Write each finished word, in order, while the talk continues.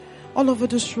all over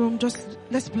this room, just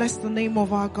let's bless the name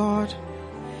of our God.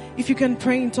 If you can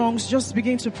pray in tongues, just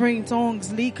begin to pray in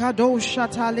tongues.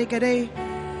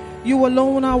 You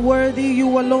alone are worthy.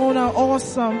 You alone are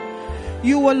awesome.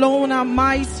 You alone are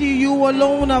mighty. You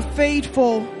alone are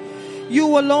faithful.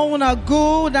 You alone are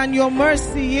good, and your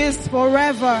mercy is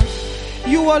forever.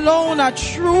 You alone are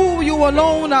true. You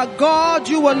alone are God.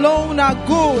 You alone are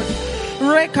good.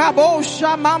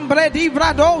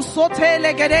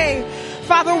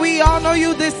 Father, we honor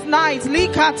you this night.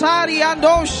 Likatari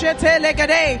ando shete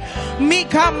legede.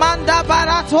 Mika manda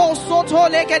barato soto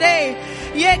legede.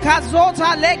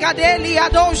 Yekazota legade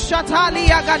liado shatali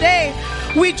agade.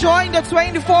 We join the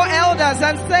 24 elders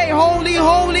and say, holy,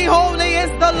 holy, holy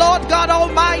is the Lord God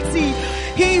Almighty.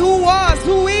 He who was,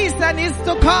 who is, and is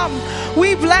to come.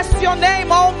 We bless your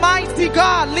name, Almighty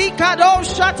God. Likado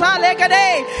shata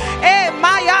legade.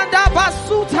 Mayanda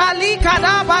basuta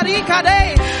likada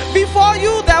barikade. Before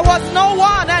you there was no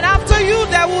one, and after you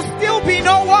there will still be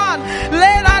no one.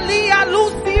 Lera lia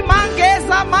lucy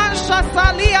mangeza mansha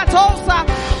salia tosa.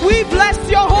 We bless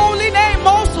your holy name,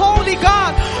 most holy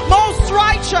God, most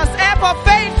righteous, ever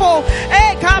faithful.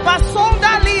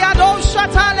 Ekabasonda lia do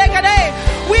shata legade.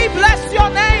 We bless your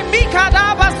name.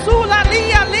 Mikada basula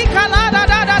lia likalada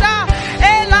da da da.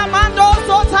 Elamando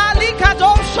sota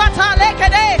likado shata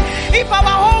legade. If our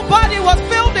whole body was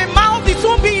filled in mouth, it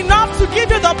won't be enough to give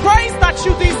you the praise that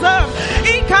you deserve.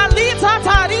 Ikalita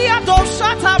taria do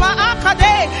shata ba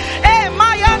akade.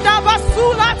 Mayanda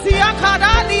basula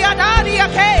tiakada liadaria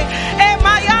ke.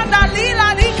 Mayanda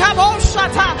lila likabo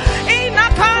shata.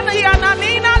 Inakana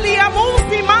yananina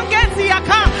liamusi mangeti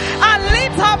yaka.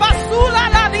 Alita basula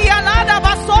la dialada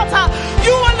basota.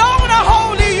 You alone are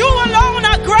holy. You alone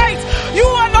are great. You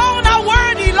alone are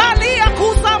worthy. La lia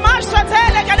kusamasha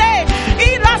telegade.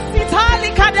 Ilasitali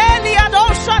kadeli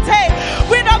adoshate.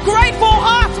 With a grateful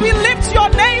heart, we lift your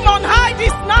name on high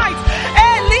this night.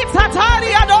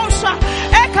 Elitatali adosha.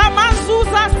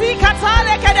 Ekamazuza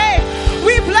sikatale kade.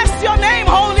 We bless your name,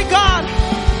 holy God.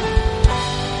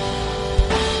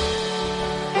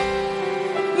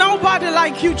 Nobody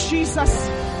like you, Jesus.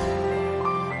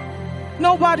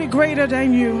 Nobody greater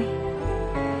than you.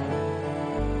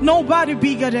 Nobody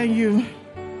bigger than you.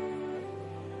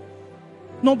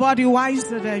 Nobody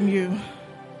wiser than you.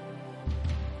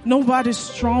 Nobody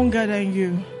stronger than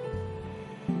you.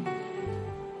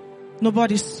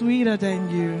 Nobody sweeter than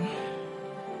you.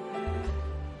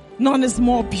 None is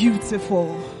more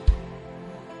beautiful.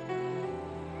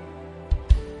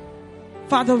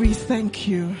 Father, we thank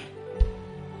you.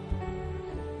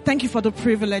 Thank you for the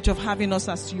privilege of having us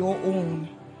as your own.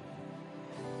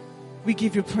 We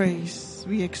give you praise.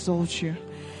 We exalt you.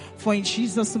 For in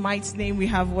Jesus' mighty name we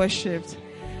have worshipped.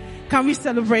 Can we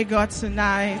celebrate God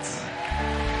tonight?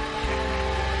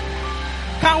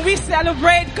 Can we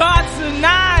celebrate God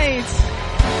tonight?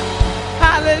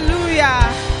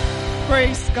 Hallelujah.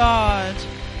 Praise God.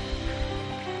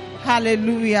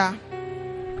 Hallelujah.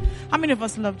 How many of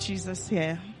us love Jesus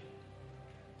here?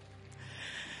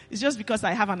 It's just because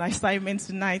I have an assignment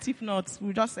tonight. If not,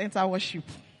 we'll just enter worship.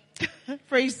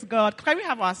 Praise God. Can we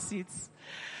have our seats?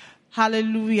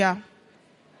 Hallelujah.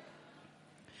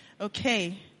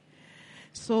 Okay.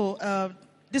 So,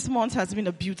 this month has been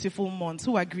a beautiful month.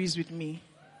 Who agrees with me?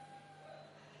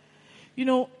 You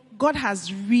know, God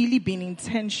has really been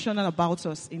intentional about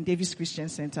us in Davis Christian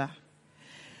Center.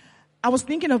 I was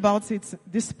thinking about it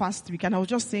this past week, and I was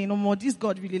just saying, no more, this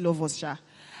God really loves us, Sha.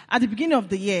 At the beginning of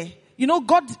the year, you know,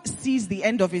 God sees the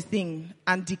end of a thing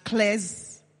and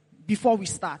declares before we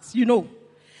start, you know.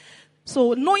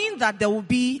 So knowing that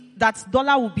that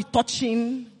dollar will be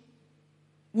touching,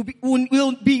 will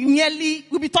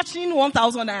be touching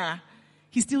 1,000 naira,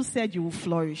 he still said you will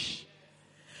flourish.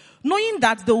 Knowing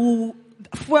that the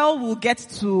fuel will get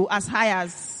to as high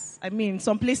as,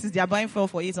 some places they are buying fuel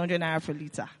for 800 naira per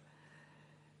liter.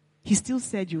 He still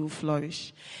said you will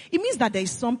flourish. It means that there is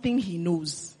something he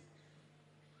knows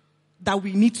that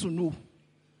we need to know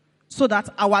so that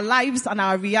our lives and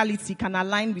our reality can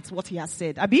align with what he has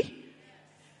said. Abi?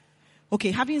 Okay,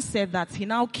 having said that, he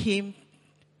now came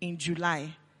in July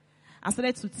and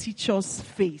started to teach us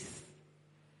faith.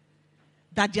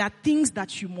 That there are things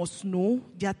that you must know,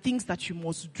 there are things that you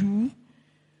must do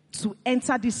to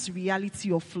enter this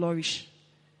reality of flourish.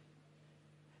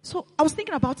 So I was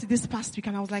thinking about it this past week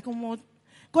and I was like, oh,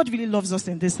 God really loves us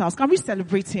in this house. Can we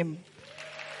celebrate him?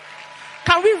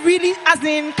 Can we really,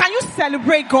 can you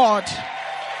celebrate God?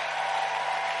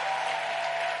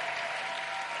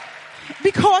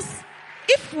 Because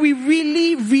if we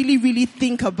really, really, really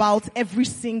think about every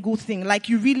single thing, like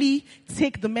you really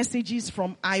take the messages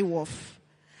from IWOF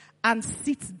and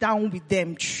sit down with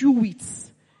them, chew it.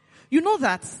 You know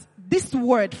that this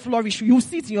word flourish, you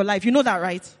see it in your life. You know that,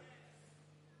 right?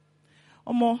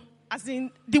 As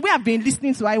in, the way I've been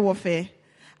listening to iWarfare,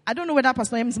 I don't know whether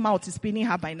Pastor M's mouth is paining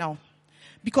her by now.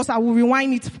 Because I will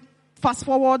rewind it, fast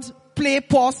forward, play,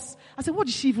 pause. I said, what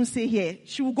did she even say here?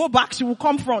 She will go back, she will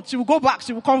come front. She will go back,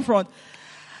 she will come front.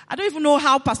 I don't even know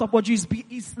how Pastor Poju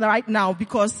is right now,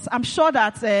 because I'm sure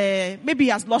that maybe he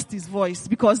has lost his voice.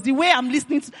 Because the way I'm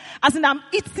listening to, as in I'm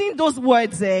eating those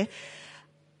words, and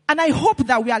I hope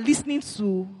that we are listening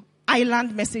to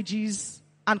island messages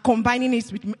and combining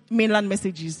it with mainland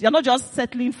messages. You're not just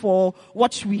settling for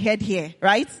what we heard here,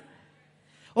 right?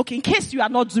 Okay, in case you are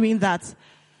not doing that,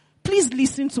 please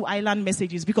listen to island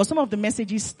messages, because some of the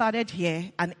messages started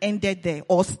here and ended there,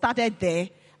 or started there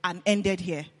and ended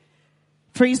here.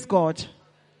 Praise God.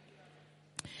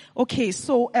 Okay,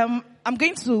 so I'm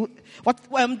going to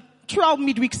throughout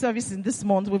midweek service in this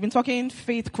month, we've been talking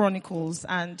Faith Chronicles,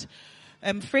 and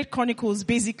Faith Chronicles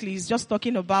basically is just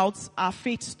talking about our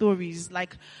faith stories,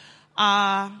 like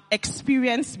our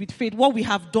experience with faith, what we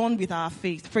have done with our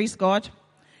faith. Praise God.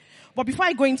 But before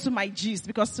I go into my gist,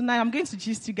 because tonight I'm going to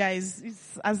gist you guys,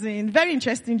 it's as in very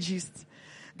interesting gist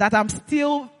that I'm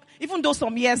still, even though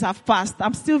some years have passed,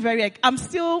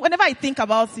 whenever I think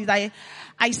about it,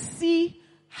 I see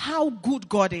how good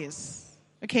God is.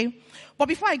 Okay? But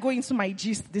before I go into my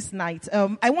gist this night,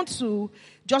 I want to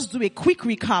just do a quick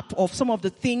recap of some of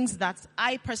the things that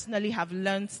I personally have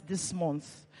learned this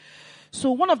month.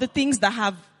 So one of the things that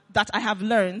I have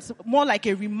learned, more like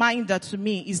a reminder to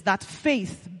me, is that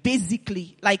faith,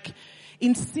 basically, like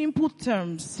in simple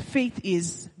terms, faith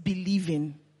is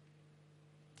believing.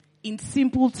 In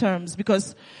simple terms,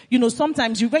 because,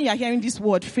 sometimes when you're hearing this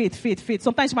word, faith,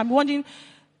 sometimes you might be wondering,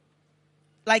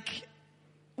 like,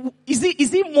 is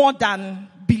it more than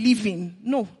believing?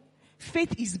 No.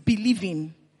 Faith is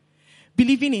believing.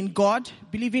 Believing in God,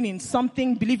 believing in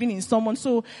something, believing in someone.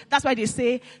 So that's why they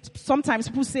say, sometimes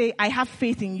people say, I have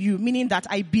faith in you, meaning that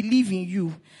I believe in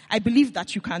you. I believe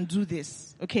that you can do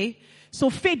this. Okay?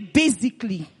 So faith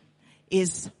basically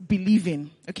is believing.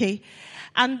 Okay?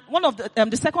 And one of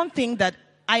the second thing that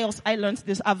I learned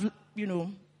this,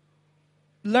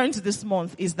 learned this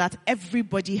month, is that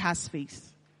everybody has faith.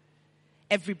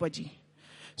 Everybody.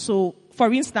 So,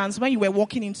 for instance, when you were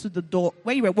walking into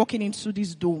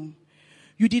this dome,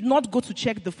 you did not go to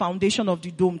check the foundation of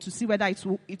the dome to see whether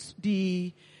it's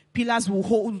the pillars will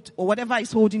hold, or whatever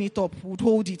is holding it up would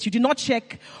hold it. You did not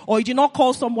check, or you did not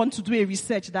call someone to do a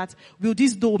research that, will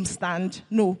this dome stand?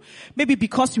 No. Maybe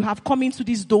because you have come into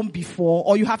this dome before,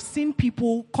 or you have seen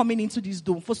people coming into this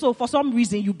dome. So for some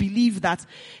reason you believe that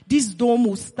this dome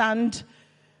will stand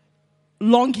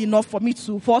long enough for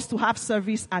us to have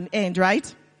service and end,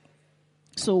 right?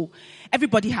 So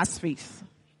everybody has faith.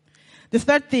 The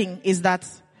third thing is that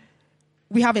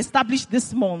we have established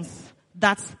this month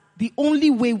that the only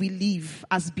way we live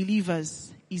as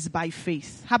believers is by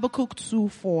faith. Habakkuk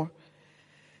 2:4.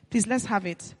 Please, let's have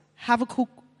it. Habakkuk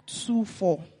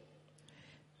 2:4.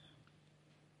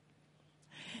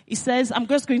 It says, I'm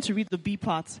just going to read the B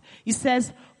part. It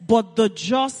says, but the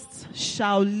just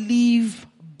shall live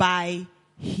by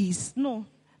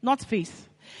not faith.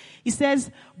 It says,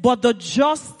 but the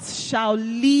just shall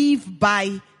live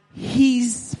by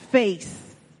his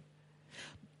faith.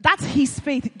 That's his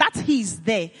faith. That he is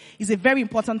there is a very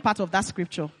important part of that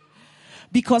scripture.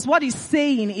 Because what it's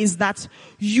saying is that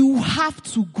you have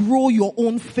to grow your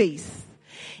own faith.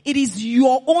 It is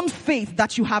your own faith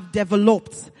that you have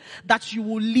developed that you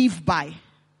will live by.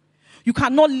 You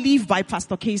cannot live by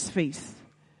Pastor K's faith.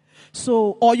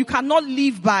 Or you cannot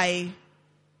live by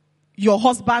your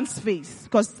husband's faith.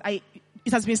 Because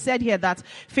it has been said here that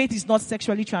faith is not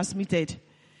sexually transmitted.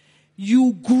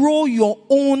 You grow your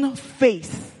own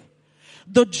faith.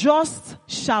 The just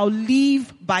shall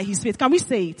live by his faith. Can we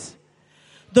say it?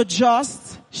 The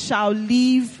just shall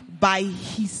live by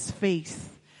his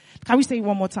faith. Can we say it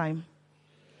one more time?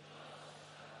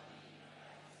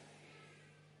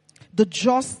 The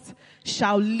just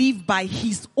shall live by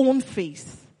his own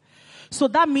faith. So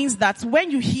that means that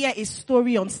when you hear a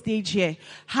story on stage here,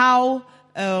 how,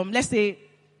 let's say,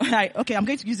 okay, I'm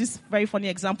going to use this very funny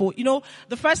example.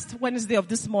 The first Wednesday of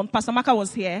this month, Pastor Maka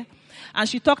was here, and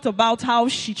she talked about how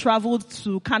she traveled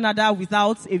to Canada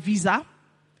without a visa.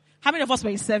 How many of us were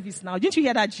in service now? Didn't you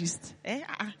hear that gist?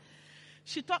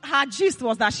 Her gist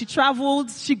was that she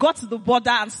traveled, she got to the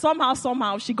border, and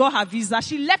somehow she got her visa.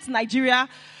 She left Nigeria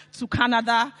to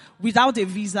Canada without a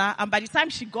visa, and by the time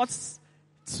she got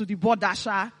to the border,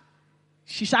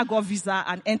 she got visa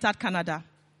and entered Canada.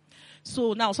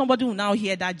 So now somebody will now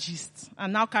hear that gist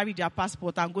and now carry their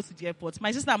passport and go to the airport.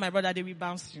 My sister and my brother, they will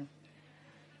bounce you.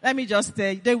 Let me just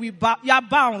tell you, you are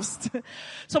bounced.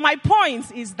 So my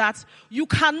point is that you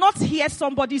cannot hear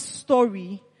somebody's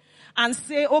story and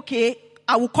say, okay,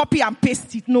 I will copy and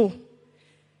paste it. No.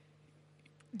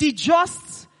 The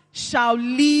just shall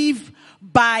live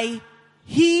by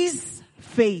his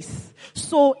faith.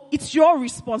 So it's your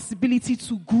responsibility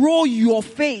to grow your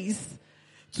faith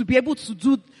to be able to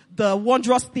do the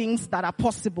wondrous things that are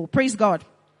possible. Praise God.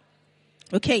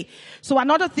 Okay. So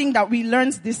another thing that we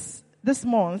learned this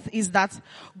month is that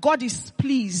God is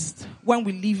pleased when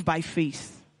we live by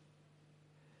faith.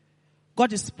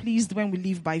 God is pleased when we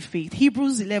live by faith.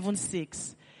 Hebrews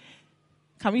 11:6.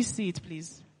 Can we see it,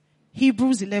 please?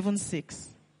 Hebrews 11:6.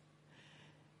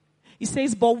 It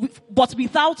says, but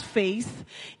without faith,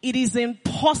 it is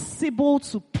impossible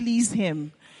to please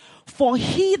him. For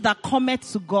he that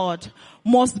cometh to God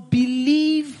must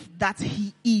believe that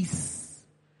he is.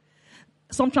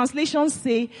 Some translations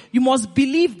say you must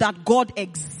believe that God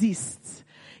exists.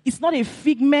 It's not a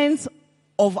figment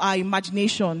of our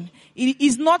imagination. It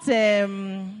is not,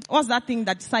 what's that thing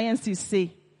that scientists say?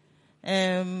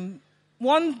 There's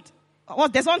one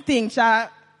thing, I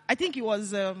think it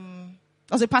was a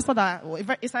pastor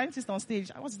a scientist on stage.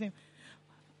 What's his name?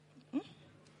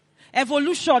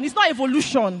 Evolution. It's not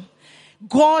evolution.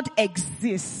 God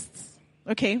exists.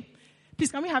 Okay?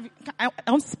 Please, can we have, I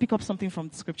want to speak up something from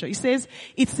the scripture. It says,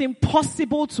 it's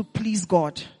impossible to please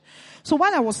God. So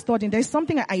while I was studying, there's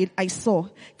something I saw.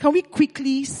 Can we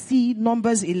quickly see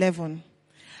Numbers 11?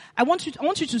 I want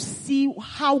you to see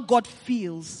how God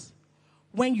feels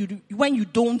when you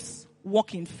don't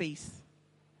walk in faith.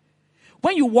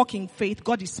 When you walk in faith,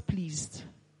 God is pleased.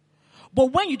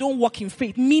 But when you don't walk in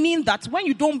faith, meaning that when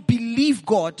you don't believe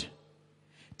God,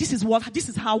 this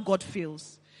is how God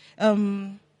feels.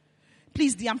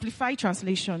 Please, the Amplified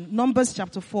translation, Numbers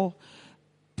chapter 4.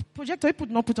 Projector, you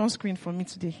not put on screen for me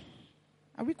today.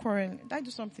 Are we quarreling? Did I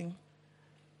do something?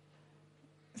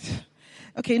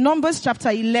 Okay, Numbers chapter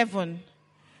 11,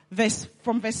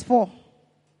 from verse 4.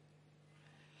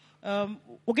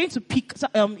 We're going to pick,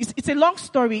 it's a long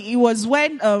story. It was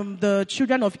when the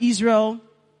children of Israel,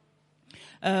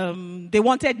 they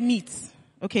wanted meat,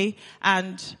 okay?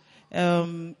 And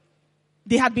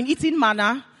they had been eating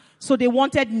manna, so they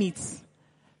wanted meat.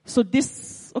 So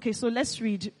let's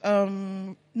read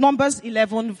Numbers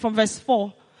 11 from verse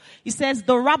 4. It says,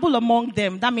 the rabble among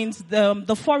them, that means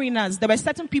the foreigners. There were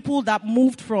certain people that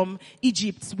moved from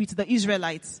Egypt with the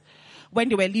Israelites when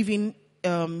they were leaving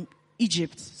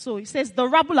Egypt. So it says, the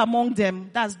rabble among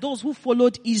them, that's those who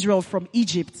followed Israel from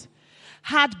Egypt,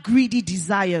 had greedy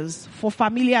desires for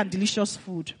familiar and delicious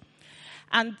food.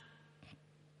 And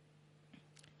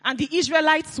the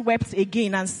Israelites wept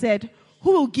again and said,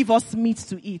 who will give us meat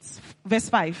to eat? Verse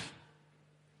 5.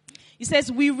 It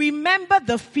says, we remember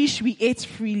the fish we ate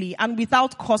freely and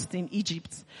without cost in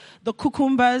Egypt. The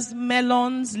cucumbers,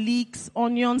 melons, leeks,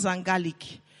 onions, and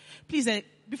garlic. Please,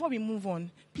 before we move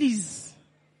on, please,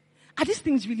 are these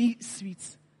things really sweet?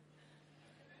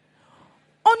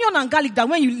 Onion and garlic, that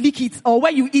when you lick it or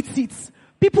when you eat it,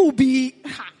 people will be,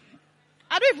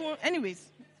 I don't even, anyways.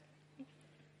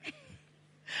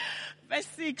 Verse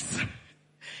 6.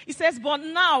 It says, but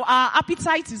now our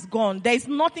appetite is gone. There is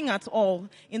nothing at all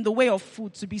in the way of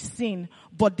food to be seen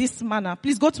but this manna.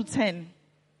 Please go to 10.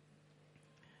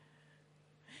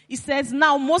 It says,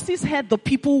 now Moses heard the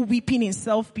people weeping in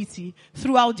self-pity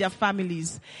throughout their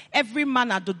families, every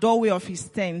man at the doorway of his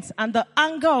tent, and the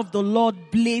anger of the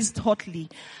Lord blazed hotly,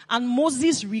 and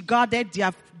Moses regarded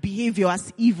their behavior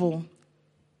as evil.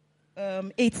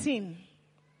 18,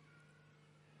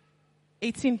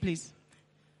 please.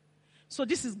 So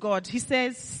this is God. He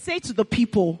says, say to the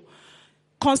people,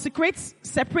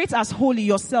 separate as holy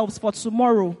yourselves for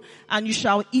tomorrow, and you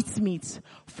shall eat meat.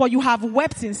 For you have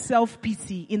wept in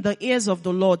self-pity in the ears of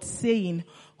the Lord, saying,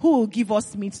 who will give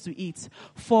us meat to eat?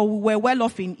 For we were well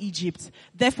off in Egypt.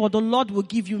 Therefore the Lord will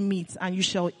give you meat, and you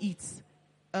shall eat.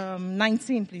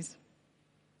 19, please.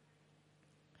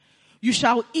 You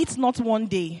shall eat not 1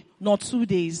 day, nor 2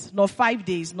 days, nor 5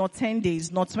 days, nor 10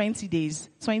 days, nor 20 days.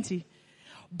 20.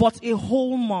 But a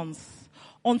whole month,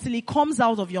 until it comes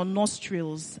out of your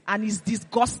nostrils and is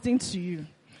disgusting to you.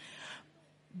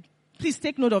 Please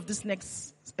take note of this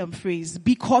next phrase.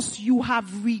 Because you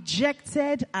have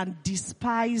rejected and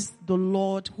despised the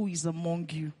Lord who is among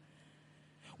you.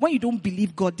 When you don't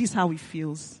believe God, this is how it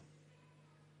feels.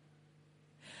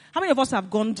 How many of us have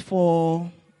gone for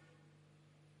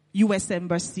U.S.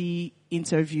 Embassy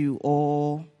interview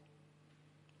or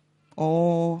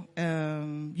or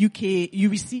UK,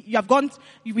 you have gone,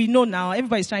 we know now,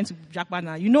 everybody's trying to jackpot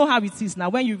now. You know how it is now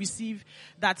when you receive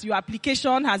that your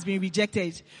application has been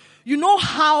rejected. You know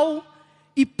how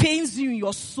it pains you in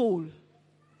your soul.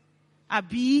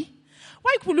 Abi,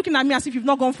 why are people looking at me as if you've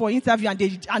not gone for an interview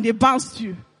and they bounced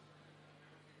you?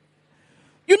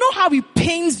 You know how it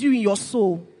pains you in your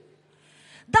soul.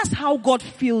 That's how God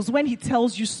feels when he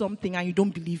tells you something and you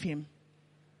don't believe him.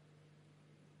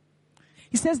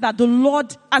 He says that the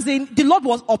Lord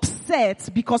was upset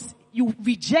because you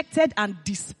rejected and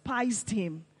despised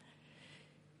him.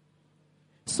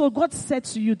 So God said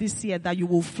to you this year that you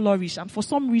will flourish, and for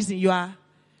some reason you are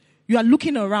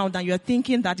looking around and you are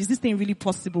thinking that, is this thing really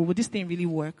possible? Will this thing really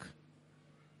work?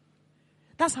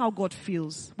 That's how God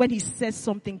feels when he says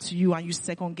something to you and you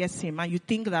second guess him and you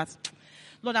think that,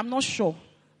 Lord, I'm not sure.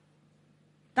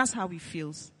 That's how he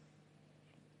feels.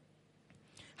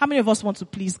 How many of us want to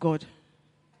please God?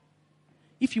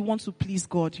 If you want to please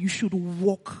God, you should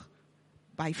walk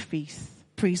by faith.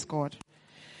 Praise God.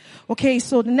 Okay,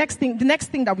 so the next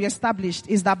thing that we established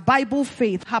is that Bible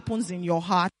faith happens in your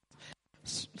heart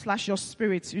 / your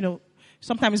spirit. You know,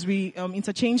 sometimes we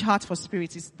interchange heart for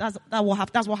spirit. That's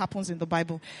what happens in the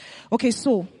Bible. Okay,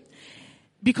 so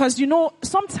because you know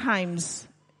sometimes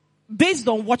based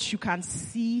on what you can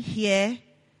see, hear,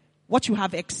 what you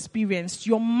have experienced,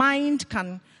 your mind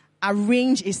can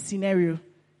arrange a scenario.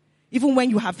 Even when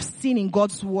you have seen in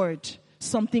God's word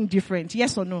something different.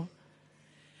 Yes or no?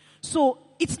 So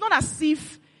it's not as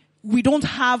if we don't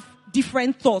have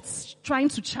different thoughts trying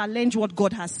to challenge what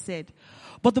God has said.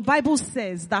 But the Bible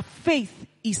says that faith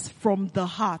is from the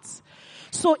heart.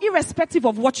 So irrespective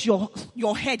of what your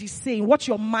head is saying, what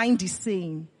your mind is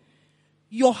saying,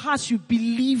 your heart should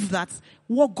believe that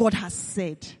what God has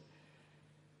said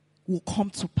will come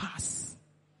to pass.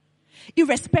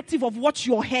 Irrespective of what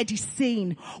your head is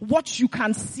saying, what you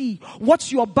can see, what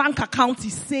your bank account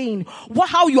is saying,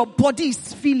 how your body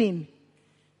is feeling.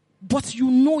 But you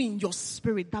know in your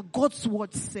spirit that God's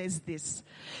word says this.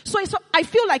 So I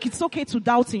feel like it's okay to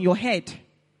doubt in your head.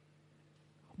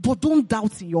 But don't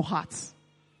doubt in your heart.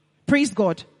 Praise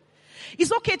God.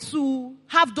 It's okay to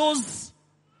have those,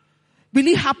 will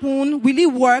it happen? Will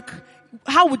it work?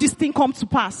 How will this thing come to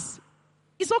pass?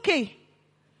 It's okay.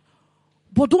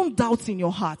 But don't doubt in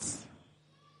your heart.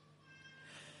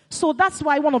 So that's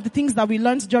why one of the things that we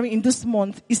learned in this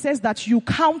month, it says that you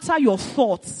counter your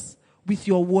thoughts with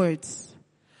your words.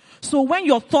 So when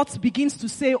your thoughts begins to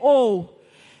say, oh,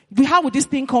 how would this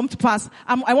thing come to pass?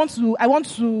 I want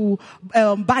to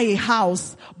buy a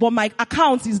house, but my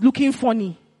account is looking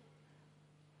funny.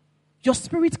 Your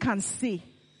spirit can say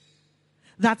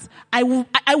that I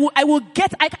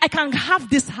can have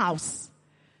this house.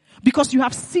 Because you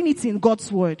have seen it in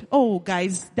God's word. Oh,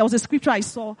 guys, there was a scripture I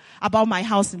saw about my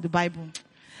house in the Bible.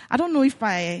 I don't know if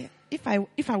I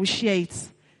will share it.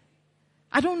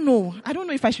 I don't know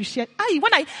if I should share it.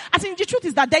 I think the truth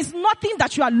is that there is nothing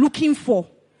that you are looking for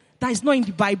that is not in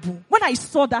the Bible. When I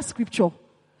saw that scripture,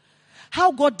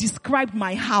 how God described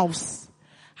my house,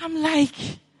 I'm like,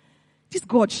 this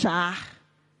God,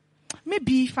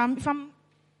 maybe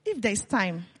if there's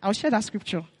time, I'll share that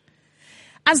scripture.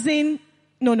 As in,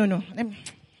 no. Let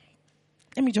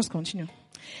me just continue.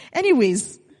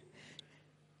 Anyways,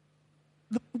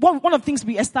 one of the things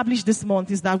we established this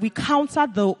month is that we counter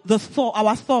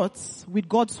our thoughts with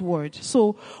God's word.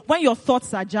 So when your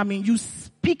thoughts are jamming, you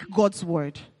speak God's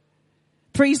word.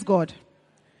 Praise God.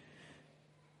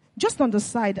 Just on the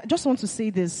side, I just want to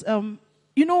say this.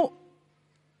 You know,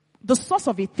 the source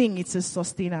of a thing, it's a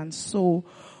sustenance. So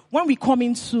when we come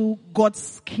into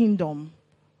God's kingdom,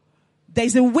 there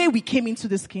is a way we came into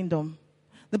this kingdom.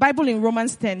 The Bible in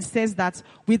Romans 10 says that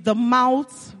with the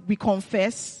mouth we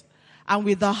confess and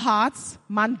with the heart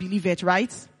man believeth,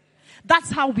 right? That's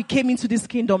how we came into this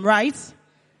kingdom, right?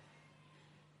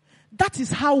 That is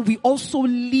how we also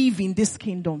live in this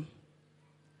kingdom.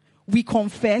 We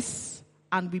confess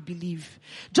and we believe.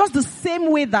 Just the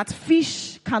same way that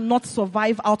fish cannot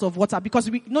survive out of water. Because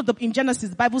we know in Genesis,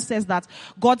 the Bible says that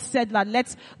God said that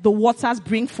let the waters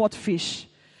bring forth fish.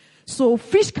 So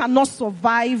fish cannot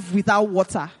survive without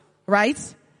water,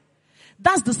 right?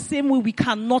 That's the same way we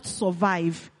cannot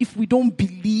survive if we don't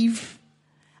believe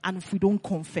and if we don't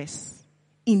confess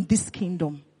in this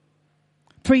kingdom.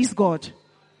 Praise God.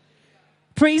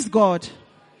 Praise God.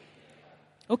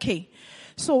 Okay.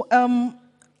 So,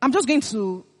 I'm just going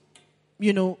to,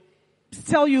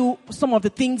 tell you some of the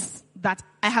things that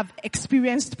I have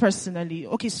experienced personally.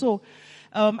 Okay. So,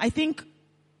 I think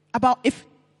about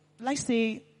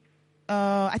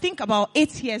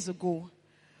 8 years ago,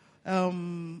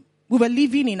 we were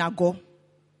living in Ago.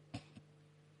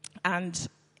 And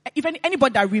if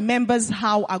anybody that remembers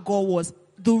how Agor was,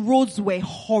 the roads were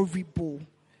horrible.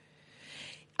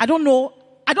 I don't know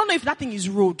if that thing is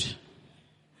road.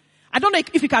 I don't know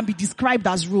if it can be described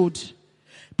as road.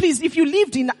 Please, if you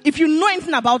know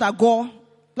anything about Agor,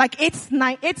 like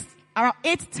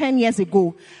 10 years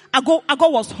ago,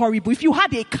 Agor was horrible. If you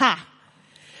had a car,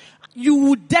 you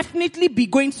would definitely be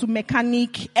going to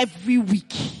mechanic every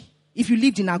week if you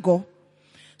lived in Agor.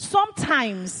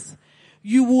 Sometimes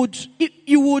you would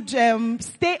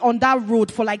stay on that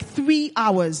road for like 3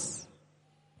 hours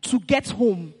to get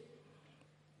home.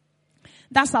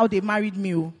 That's how they married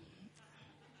me.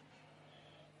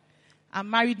 And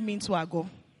married me into Agor.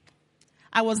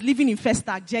 I was living in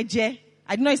Festac, Jeje.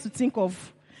 I didn't know used to think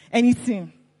of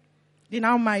anything. They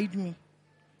now married me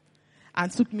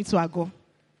and took me to Agor.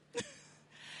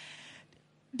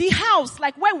 The house,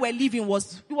 like where we're living,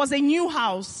 was a new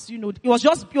house. You know, it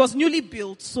was newly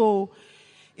built, so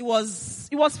it was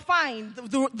fine.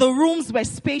 The rooms were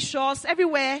spacious,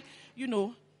 everywhere, you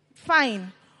know,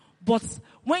 fine. But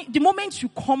the moment you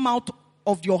come out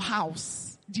of your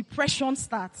house, depression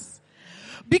starts.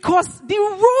 Because the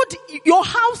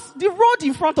road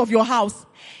in front of your house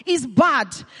is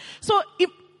bad. So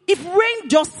if rain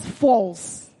just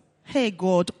falls, hey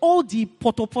God, all the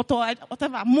poto,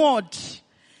 whatever, mud,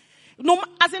 no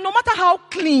matter how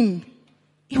clean,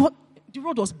 the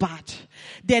road was bad.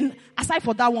 Then, aside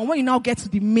for that one, when you now get to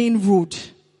the main road,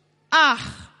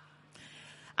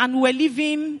 and we're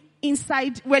living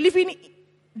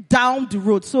down the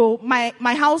road. So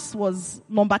my house was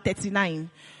number 39.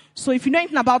 So if you know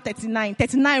anything about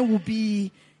 39 will be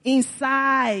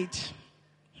inside.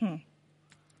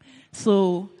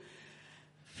 So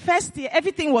first year,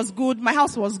 everything was good. My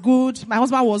house was good. My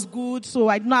husband was good. So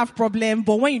I didn't have problem.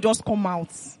 But when you just come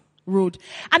out road,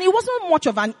 and it wasn't much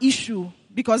of an issue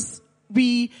because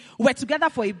we were together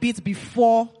for a bit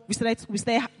before we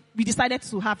decided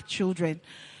to have children.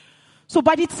 So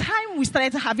by the time we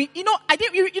started having,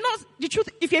 the truth,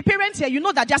 if you're a parent here, you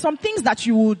know that there are some things that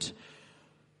you would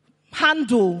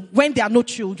handle when there are no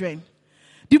children.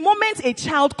 The moment a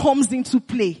child comes into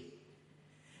play,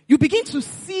 you begin to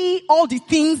see all the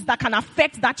things that can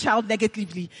affect that child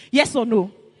negatively. Yes or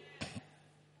no?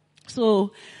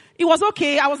 So it was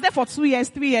okay. I was there for 2 years,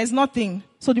 3 years, nothing.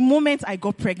 So the moment I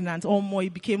got pregnant,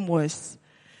 it became worse.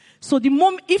 So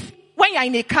when you're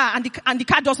in a car and the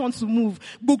car just wants to move,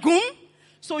 boom.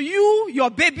 So your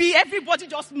baby, everybody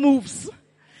just moves.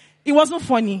 It wasn't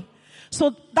funny.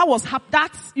 So that was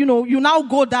you now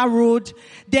go that road.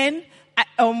 Then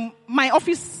my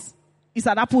office is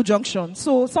at Apple Junction.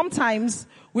 So sometimes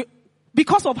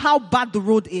because of how bad the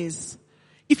road is,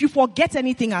 if you forget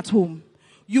anything at home,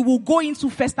 you will go into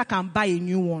Festac and buy a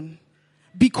new one.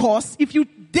 Because if you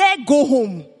dare go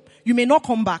home, you may not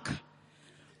come back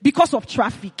because of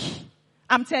traffic.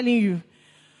 I'm telling you.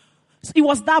 So it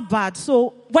was that bad.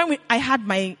 So when I had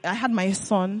my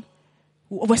son,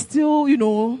 we're still,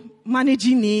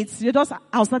 managing it.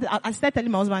 I started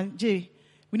telling my husband, Jay,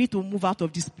 we need to move out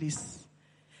of this place.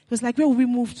 He was like, where will we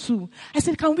move to? I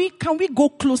said, can we go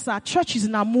closer? Church is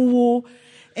in Amuwo.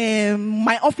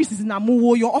 My office is in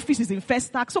Amuwo. Your office is in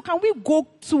Festac. So can we go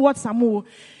towards Amuwo?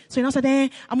 So he now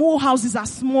said, Amuwo houses are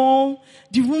small.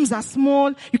 The rooms are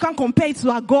small. You can't compare it to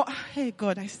Agor. Hey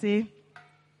God, I say,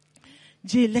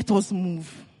 Jay, let us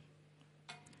move.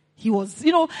 He was,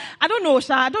 I don't know,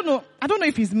 Sha. I don't know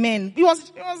if he's men. He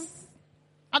was,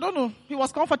 I don't know. He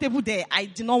was comfortable there. I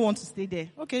did not want to stay there.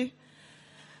 Okay.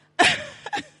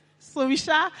 So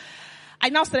I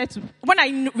now started when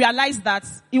I realized that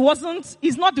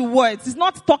it's not the words, it's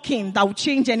not talking that will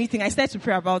change anything. I started to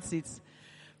pray about it.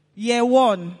 Year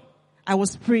 1, I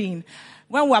was praying.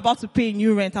 When we're about to pay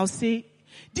new rent, I'll say,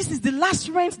 this is the last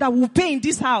rent that we'll pay in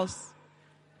this house.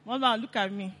 Mother, look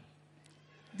at me.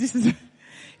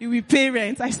 We pay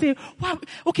rent. I say, wow,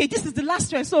 okay, this is the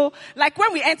last rent. So, like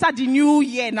when we enter the new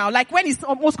year now, like when it's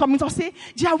almost coming, I'll say,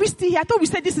 are we still here? I thought we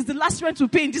said this is the last rent to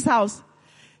pay in this house.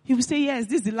 He will say, yes,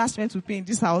 this is the last rent to pay in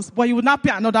this house, but you will not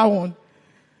pay another one.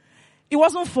 It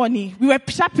wasn't funny. We were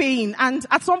paying, and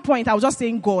at some point I was just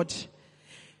saying, God,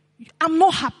 I'm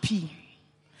not happy.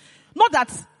 Not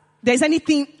that there's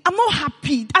anything, I'm not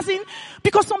happy. As in,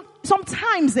 because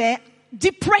sometimes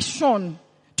depression,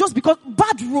 just because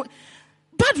bad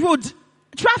road,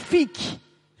 traffic.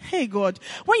 Hey God,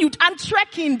 I'm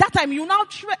trekking, that time you now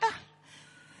trek.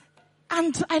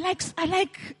 And I like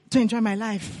to enjoy my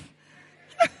life.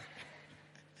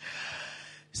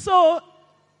 So,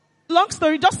 long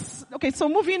story, so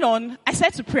moving on, I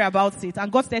started to pray about it,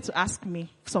 and God started to ask me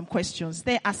some questions.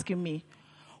 They're asking me,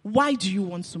 why do you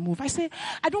want to move? I say,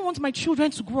 I don't want my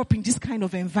children to grow up in this kind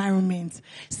of environment.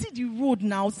 See the road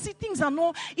now. See, things are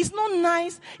not, it's not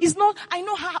nice. It's not, I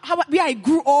know how where I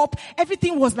grew up.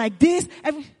 Everything was like this.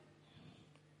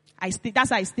 That's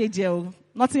how I stayed there.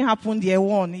 Nothing happened year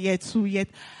 1, year 2, yet.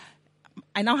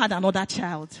 I now had another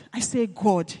child. I say,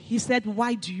 God, he said,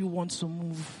 why do you want to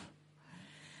move?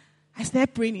 I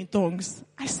started praying in tongues.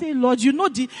 I say, Lord, you know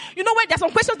when there's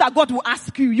some questions that God will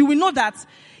ask you, you will know that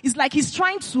it's like he's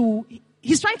trying to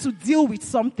deal with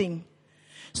something.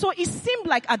 So it seemed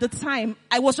like at the time,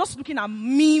 I was just looking at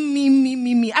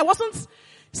me. I wasn't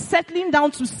settling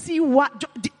down to see what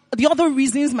the other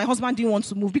reasons my husband didn't want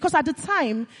to move. Because at the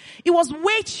time, it was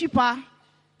way cheaper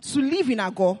to live in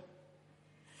Ago.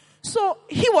 So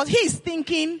he is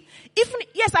thinking,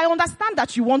 yes, I understand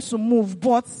that you want to move,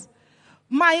 but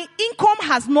my income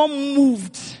has not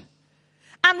moved.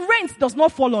 And rent does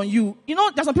not fall on you. You know,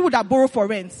 there's some people that borrow for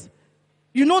rent.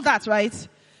 You know that, right?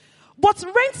 But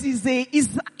rent is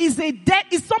a debt,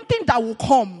 is something that will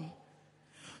come.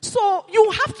 So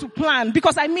you have to plan,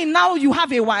 because now you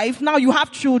have a wife, now you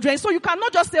have children, so you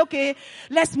cannot just say, okay,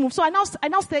 let's move. So I now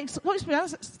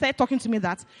started talking to me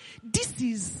that this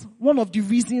is one of the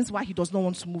reasons why he does not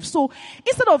want to move. So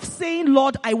instead of saying,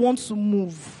 Lord, I want to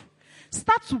move,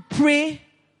 start to pray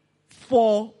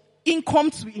for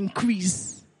income to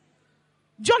increase.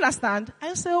 Do you understand?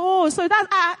 I say, so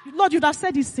that, Lord, you'd have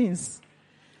said these things.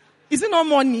 Is it not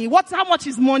money? How much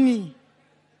is money?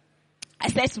 I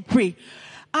started to pray.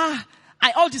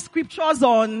 All the scriptures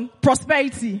on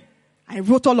prosperity, I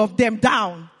wrote all of them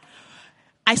down.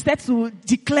 I started to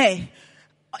declare.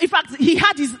 In fact,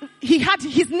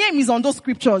 his name is on those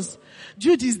scriptures.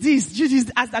 Jude is this, Jude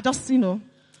is, as I just,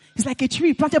 he's like a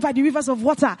tree planted by the rivers of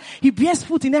water. He bears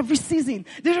fruit in every season.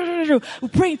 We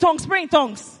pray in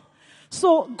tongues.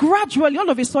 So gradually, all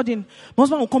of a sudden, my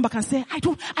husband will come back and say,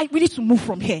 we need to move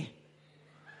from here.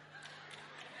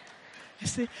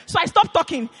 So I stopped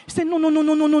talking. He said,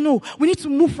 no. We need to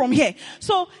move from here.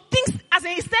 So things, as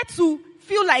I said, to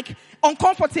feel like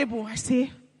uncomfortable, I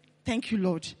say, thank you,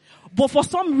 Lord. But for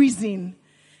some reason,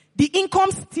 the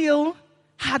income still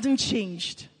hadn't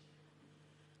changed.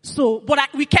 So, but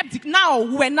we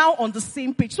were now on the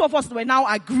same page. Two of us were now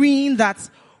agreeing that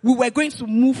we were going to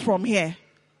move from here.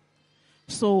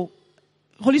 So,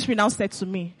 Holy Spirit now said to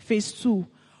me, phase 2,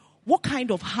 what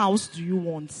kind of house do you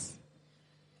want?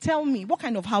 Tell me, what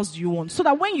kind of house do you want? So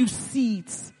that when you see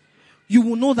it, you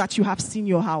will know that you have seen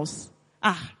your house.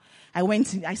 I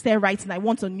started writing, I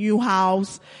want a new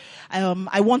house.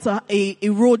 I want a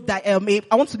road that,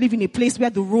 I want to live in a place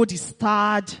where the road is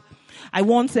tarred. I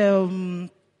don't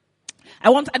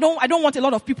want a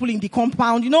lot of people in the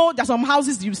compound. There's some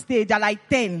houses you stay, they're like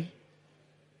 10.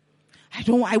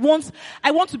 I want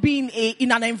to be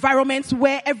in an environment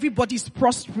where everybody's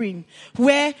prospering,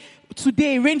 where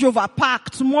today Range Rover park,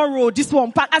 tomorrow this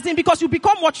one park, because you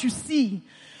become what you see.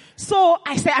 So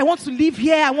I said, I want to live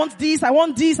here, I want this.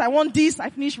 I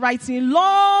finished writing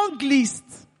long list.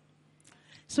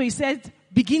 So he said,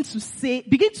 begin to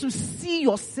see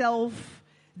yourself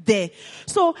there.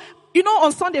 So,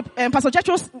 on Sunday, Pastor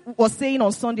Jethro was saying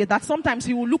on Sunday that sometimes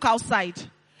he will look outside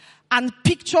and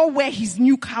picture where his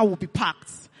new car will be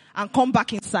parked and come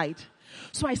back inside.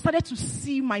 So I started to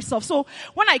see myself. So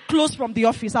when I close from the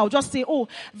office, I'll just say,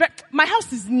 my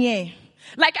house is near.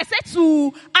 Like I said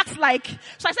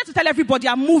to tell everybody,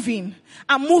 I'm moving.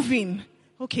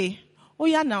 Okay. Oh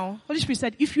yeah, now. Holy Spirit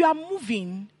said, if you are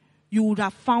moving, you would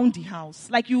have found the house.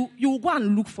 Like you will go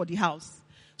and look for the house.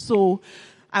 So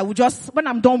I would when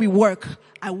I'm done with work,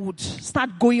 I would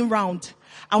start going around.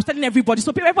 I was telling everybody.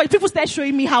 So people started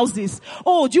showing me houses.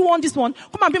 Oh, do you want this one?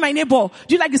 Come and be my neighbor.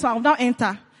 Do you like this one? I'll now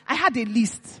enter. I had a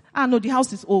list. No, the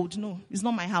house is old. No, it's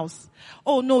not my house.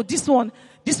 Oh no, this one,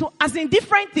 as in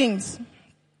different things.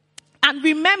 And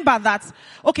remember that,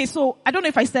 okay, so I don't know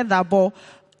if I said that, but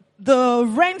the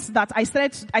rent that I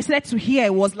said to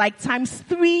hear was like times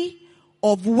 3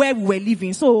 of where we were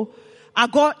living. So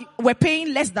we're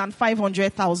paying less than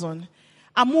 500,000.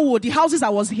 The houses I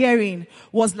was hearing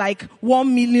was like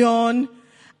 1 million.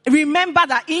 Remember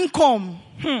that income.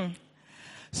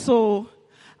 So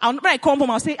when I come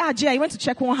home, I'll say, Jay, I went to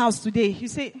check one house today. He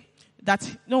said that,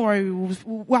 don't worry,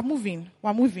 we're moving.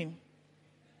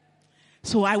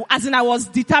 So I was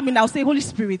determined. I'll say, Holy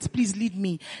Spirit, please lead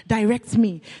me, direct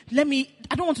me.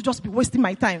 I don't want to just be wasting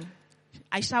my time.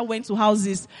 I went to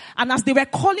houses, and as they were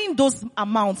calling those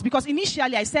amounts, because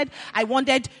initially I said I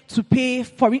wanted to pay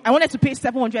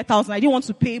 700,000. I didn't want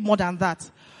to pay more than that.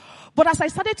 But as I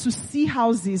started to see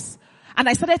houses, and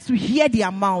I started to hear the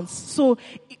amounts, so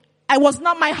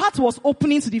my heart was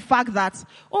opening to the fact that,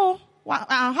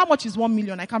 How much is 1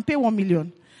 million? I can pay 1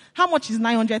 million. How much is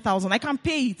 900,000? I can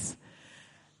pay it.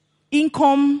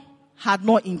 Income had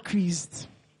not increased.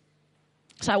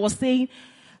 So I was saying,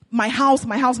 my house.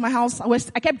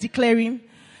 I kept declaring.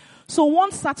 So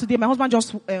one Saturday, my husband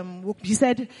just woke. He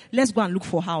said, let's go and look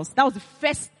for a house. That was the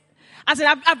first. I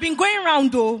said, I've been going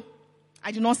around though.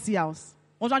 I did not see a house.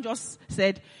 My husband just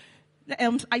said,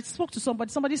 I spoke to somebody.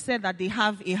 Somebody said that they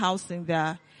have a house in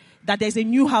there, that there's a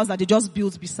new house that they just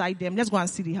built beside them. Let's go and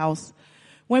see the house.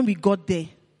 When we got there,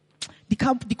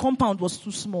 the compound was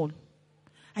too small.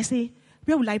 I say,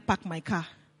 where will I park my car?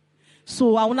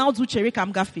 So I will now do Chere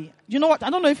Kamgafe. You know what? I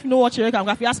don't know if you know what Chere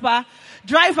Kamgafe. Aspa,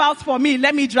 drive out for me.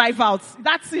 Let me drive out.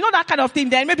 That's, that kind of thing.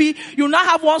 Then maybe you now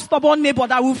have one stubborn neighbor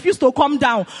that will refuse to come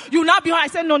down. You now be, I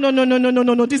say, no,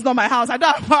 this is not my house. I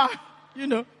don't have power.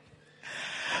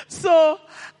 So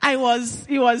I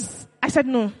said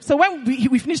no. So when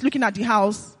we finished looking at the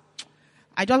house,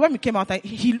 when we came out,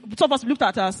 two of us looked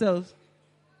at ourselves.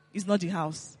 It's not the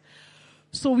house.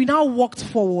 So we now walked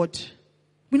forward.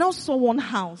 We now saw one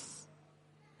house.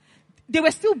 They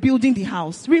were still building the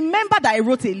house. Remember that I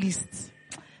wrote a list.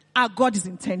 Our God is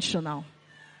intentional.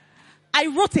 I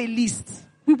wrote a list.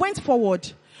 We went forward.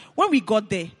 When we got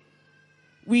there,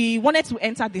 we wanted to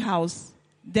enter the house.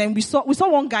 Then we saw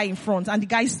one guy in front, and the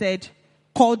guy said,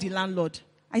 call the landlord.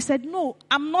 I said, no,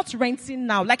 I'm not renting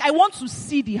now. I want to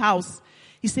see the house.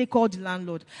 He said, call the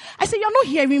landlord. I said, you're not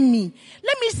hearing me.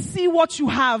 Let me see what you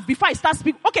have before I start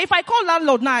speaking. Okay, if I call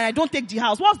landlord now, I don't take the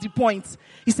house. What's the point?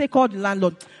 He said, call the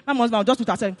landlord. My husband just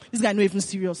looked at him. This guy not even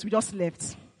serious. We just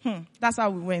left. That's how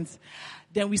we went.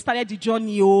 Then we started the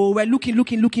journey. We're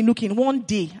looking. One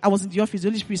day, I was in the office. The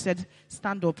Holy Spirit said,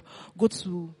 stand up.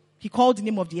 He called the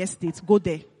name of the estate. Go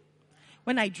there.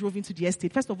 When I drove into the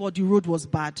estate, first of all, the road was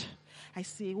bad. I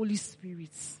say, Holy Spirit.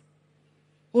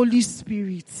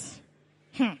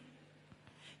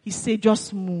 He said,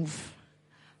 just move.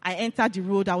 I entered the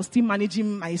road. I was still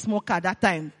managing my small car that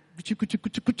time.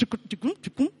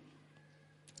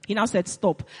 He now said,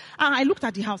 stop. And I looked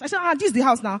at the house. I said, this is the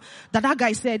house now. That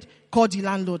guy said, call the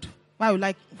landlord. Why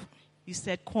would he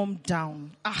said, calm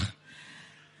down.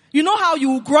 You know how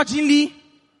you grudgingly,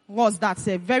 was that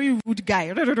a very rude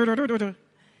guy.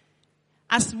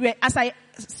 As I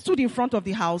stood in front of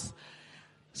the house,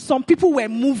 some people were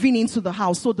moving into the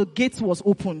house, so the gate was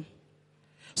open.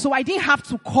 So I didn't have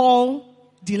to call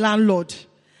the landlord.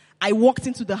 I walked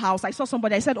into the house. I saw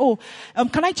somebody. I said,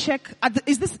 can I check?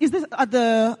 Is this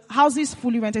the houses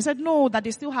fully rented? I said, no, that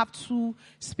they still have 2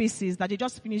 spaces that they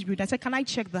just finished building. I said, can I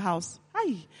check the house?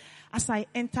 As I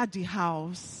entered the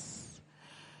house,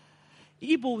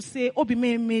 Igbo will say,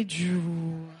 Obime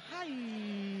Meju.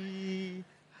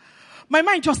 My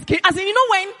mind just came. As in,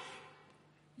 when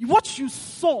what you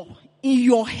saw in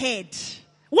your head,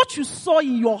 what you saw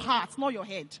in your heart, not your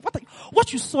head,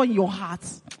 what you saw in your heart,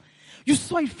 you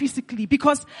saw it physically.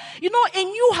 Because, a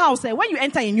new house, when you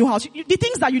enter a new house, the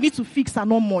things that you need to fix are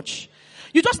not much.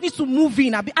 You just need to move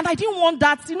in. And I didn't want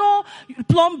that,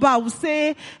 plumber will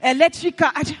say, electrical.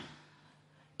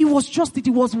 It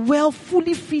was well,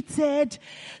 fully fitted,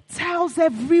 tiles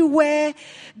everywhere,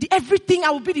 everything. I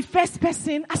would be the first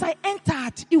person. As I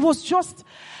entered,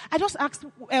 I just asked,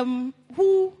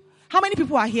 how many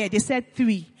people are here? They said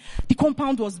 3. The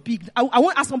compound was big. I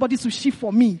won't ask somebody to shift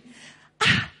for me.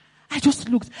 I just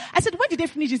looked. I said, when did they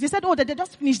finish this? They said, they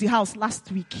just finished the house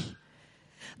last week.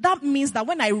 That means that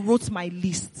when I wrote my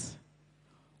list,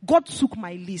 God took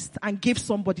my list and gave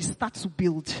somebody start to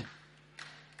build.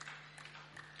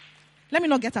 Let me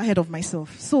not get ahead of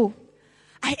myself. So,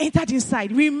 I entered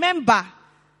inside. Remember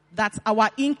that our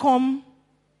income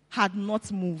had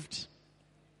not moved.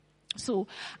 So,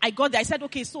 I got there. I said,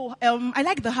 okay, so, I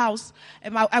like the house.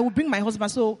 I will bring my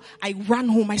husband. So, I ran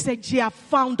home. I said, Jay, I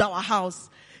found our house.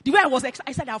 The way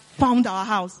I said, I found our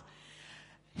house.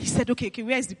 He said, okay,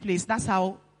 where is the place? That's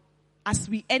how, as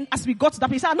we got to that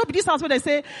place, he said, no, but this house where they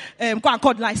say, go and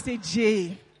call. I said,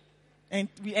 Jay. And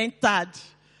we entered.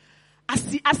 As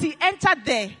he entered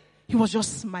there, he was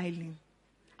just smiling.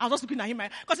 I was just looking at him,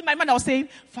 because in my mind I was saying,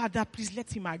 Father, please let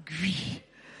him agree.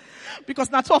 Because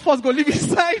now 2 of us go live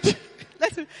inside.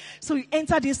 So he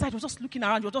entered inside, he was just looking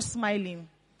around, he was just smiling.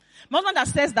 My husband that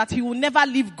says that he will never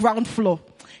leave ground floor.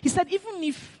 He said, even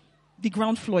if the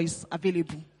ground floor is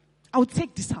available, I will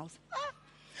take this house.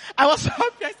 I was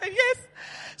happy. I said, yes.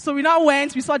 So we now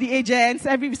went, we saw the agents,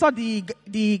 we saw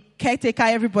the caretaker,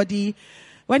 everybody.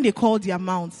 When they called the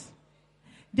amount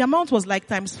was like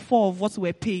times 4 of what we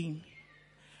were paying.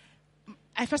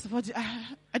 I just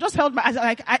held my,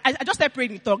 I just started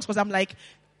praying in tongues because I'm like,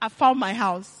 I found my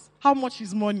house. How much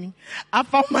is money? I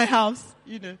found my house,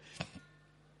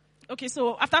 Okay,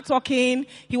 so after talking,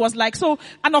 he was like, so,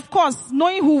 and of course,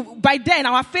 knowing who, by then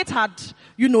our faith had,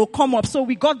 come up. So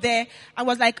we got there and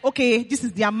was like, okay, this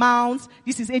is the amount,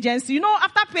 this is agency.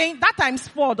 After paying, that times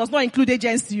 4 does not include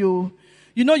agency. You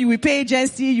will pay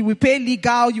agency, you will pay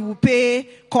legal, you will pay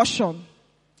caution.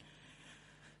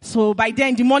 So by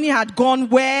then the money had gone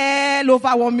well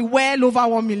over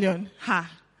 1 million.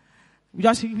 We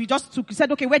just took, he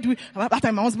said, okay, where do we, that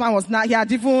time my husband was not,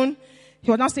 he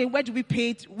was not saying, where do we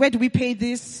pay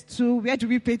this to? Where do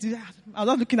we pay this? I was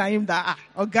not looking at him that,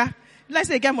 okay. Let's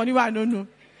say get money where I don't know.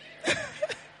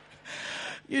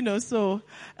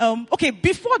 Okay,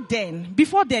 before then,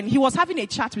 he was having a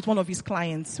chat with one of his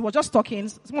clients. He was just talking.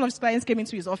 One of his clients came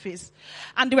into his office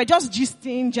and they were just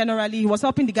gisting generally. He was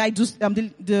helping the guy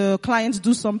the client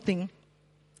do something.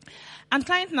 And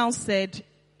client now said,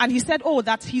 and he said,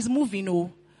 that he's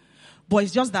moving, but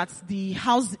it's just that the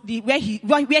house, where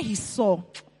he saw,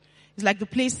 is like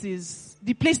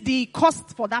the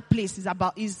cost for that place is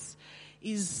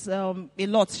a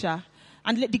lot, sha.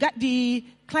 And the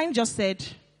client just said,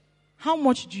 how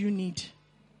much do you need?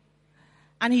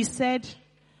 And he said,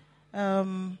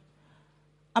 over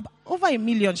 1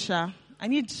 million, sha. I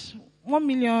need 1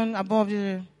 million above.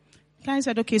 The client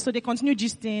said, okay, so they continue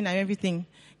gisting and everything.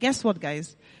 Guess what,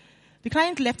 guys? The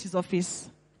client left his office,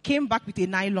 came back with a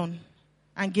nylon,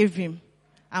 and gave him,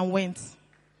 and went.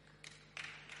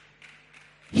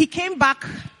 He came back,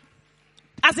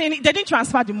 as in, they didn't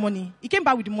transfer the money. He came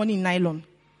back with the money in nylon.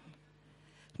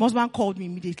 My husband called me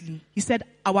immediately. He said,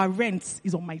 our rent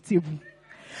is on my table.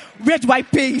 Where do I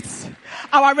pay it?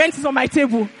 Our rent is on my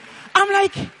table. I'm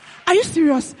like, are you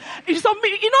serious? You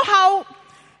know how,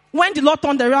 when the Lord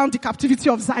turned around the captivity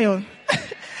of Zion,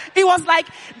 it was like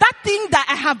that thing that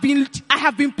I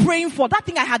have been praying for, that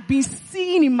thing I had been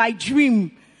seeing in my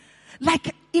dream.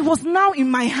 Like it was now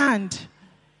in my hand.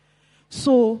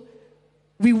 So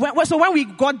when we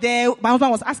got there, my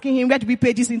husband was asking him, where do we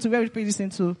pay this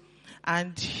into?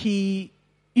 And he,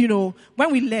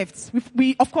 when we left,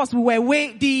 of course we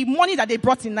were the money that they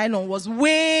brought in nylon was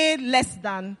way less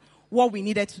than what we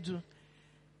needed to do.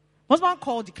 My husband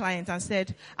called the client and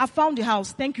said, I found the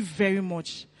house. Thank you very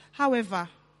much. However,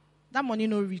 that money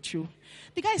no reach you.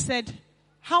 The guy said,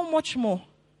 how much more?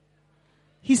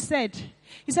 He said,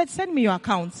 send me your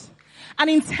account. And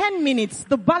in 10 minutes,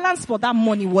 the balance for that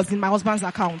money was in my husband's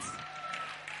account.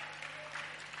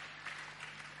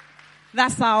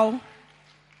 That's how my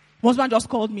husband just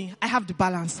called me. I have the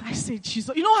balance. I said,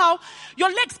 Jesus, you know how your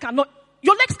legs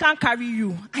can't carry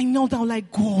you. I know that,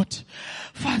 like, God,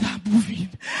 Father,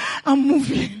 I'm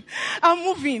moving.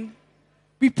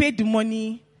 We paid the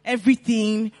money.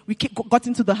 Everything. We got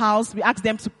into the house. We asked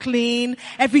them to clean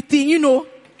everything,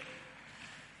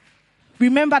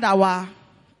 Remember that our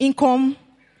income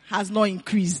has not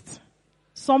increased.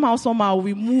 Somehow,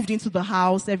 we moved into the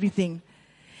house, everything.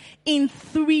 In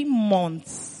 3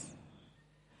 months,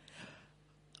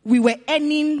 we were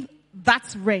earning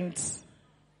that rent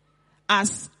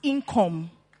as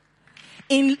income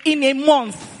in a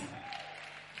month.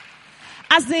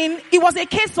 As in, it was a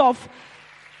case of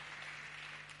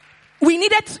we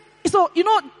needed, why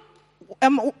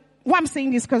I'm saying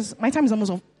this, because my time is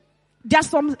almost off. There are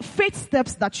some faith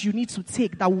steps that you need to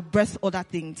take that will birth other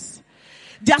things.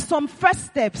 There are some first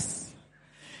steps.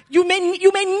 You may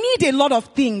need a lot of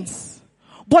things,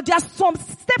 but there are some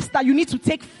steps that you need to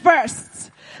take first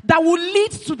that will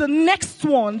lead to the next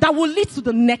one,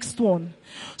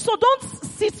 So don't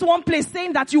sit one place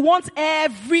saying that you want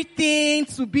everything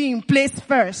to be in place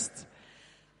first.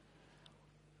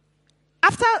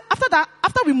 After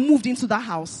we moved into that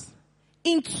house,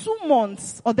 in 2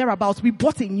 months or thereabouts, we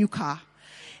bought a new car.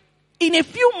 In a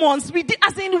few months, we're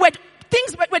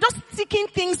just ticking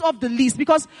things off the list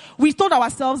because we told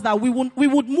ourselves that we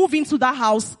would move into that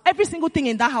house. Every single thing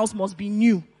in that house must be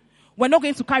new. We're not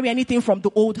going to carry anything from the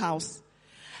old house.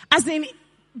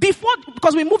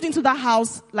 Because we moved into that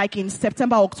house like in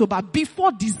September, October.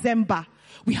 Before December,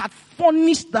 we had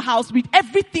furnished the house with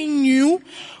everything new.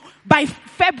 By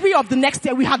February of the next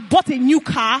year, we had bought a new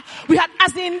car.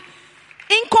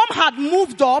 Income had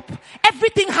moved up.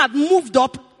 Everything had moved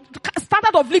up.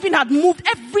 Standard of living had moved.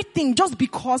 Everything just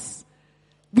because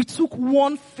we took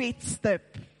one faith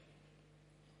step.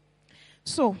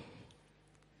 So,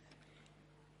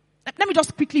 let me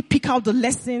just quickly pick out the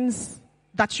lessons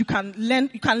that you can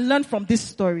learn from this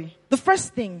story. The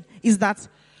first thing is that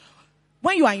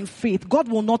when you are in faith, God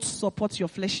will not support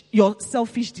your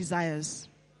selfish desires.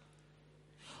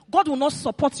 God will not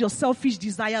support your selfish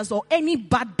desires or any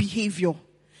bad behavior.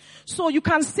 So you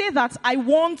can say that I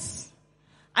want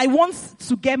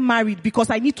to get married because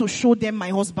I need to show them my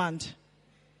husband.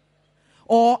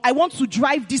 or I want to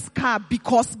drive this car,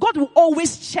 because God will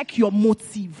always check your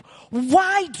motive.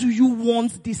 Why do you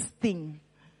want this thing?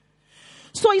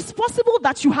 So it's possible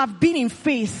that you have been in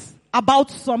faith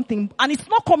about something and it's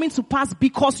not coming to pass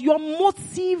because your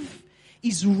motive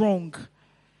is wrong.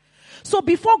 So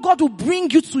before God will bring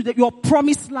you to your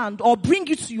promised land or bring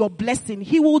you to your blessing,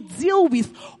 He will deal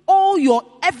with all your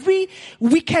every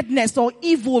wickedness or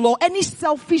evil or any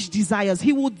selfish desires.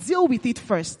 He will deal with it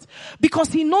first, because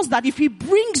He knows that if He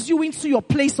brings you into your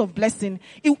place of blessing,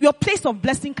 your place of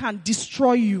blessing can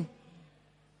destroy you.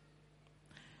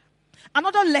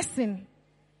 Another lesson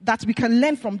that we can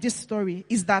learn from this story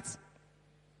is that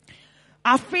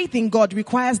our faith in God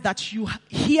requires that you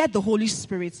hear the Holy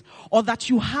Spirit, or that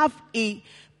you have a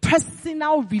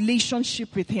personal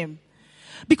relationship with Him.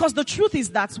 Because the truth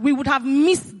is that we would have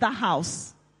missed the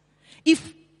house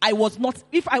if I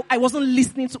wasn't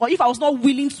listening to, or if I was not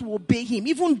willing to obey Him,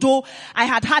 even though I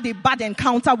had had a bad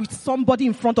encounter with somebody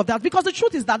in front of that. Because the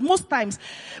truth is that most times,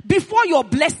 before your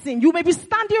blessing, you may be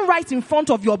standing right in front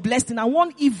of your blessing, and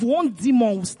one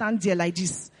demon will stand there like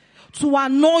this to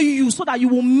annoy you, so that you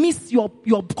will miss your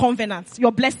covenant, your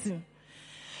blessing.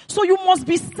 So you must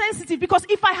be sensitive, because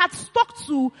if I had stuck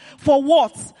to, for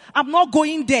what, I'm not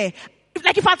going there.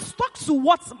 If I'd stuck to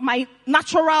what's my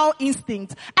natural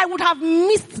instinct, I would have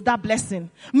missed that blessing.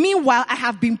 Meanwhile, I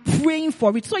have been praying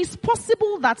for it. So it's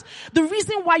possible that the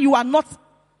reason why you are not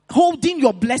holding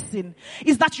your blessing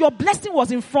is that your blessing was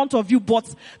in front of you,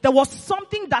 but there was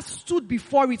something that stood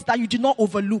before it that you did not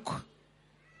overlook.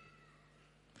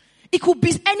 It could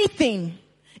be anything.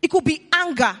 It could be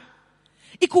anger.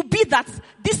 It could be that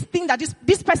this thing that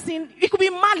this person, it could be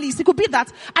malice. It could be that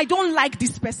I don't like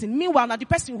this person. Meanwhile, now the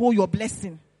person hold your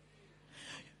blessing.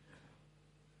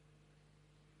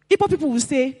 People will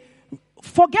say,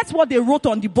 forget what they wrote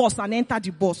on the bus and enter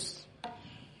the bus.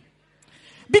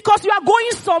 Because you are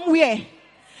going somewhere.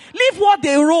 Leave what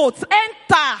they wrote.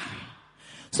 Enter.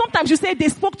 Sometimes you say, they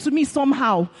spoke to me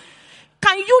somehow.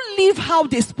 Can you leave how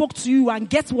they spoke to you and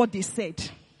get what they said?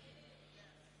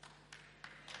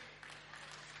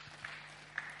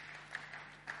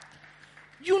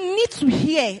 You need to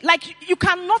hear. You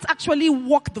cannot actually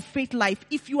walk the faith life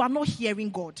if you are not hearing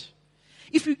God.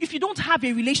 If you don't have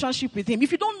a relationship with Him.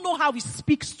 If you don't know how He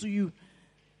speaks to you.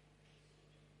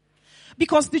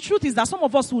 Because the truth is that some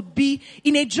of us would be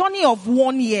in a journey of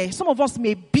 1 year. Some of us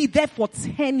may be there for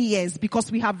 10 years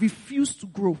because we have refused to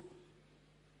grow.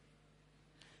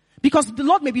 Because the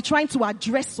Lord may be trying to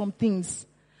address some things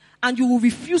and you will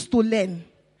refuse to learn.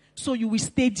 So you will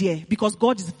stay there because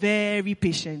God is very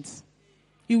patient.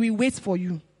 He will wait for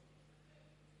you.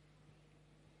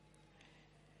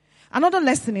 Another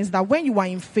lesson is that when you are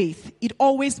in faith, it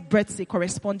always breeds a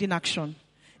corresponding action.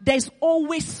 There is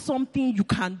always something you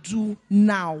can do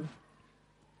now.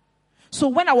 So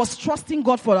when I was trusting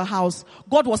God for a house,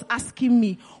 God was asking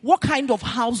me, what kind of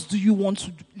house do you want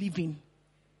to live in?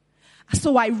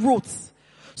 So I wrote.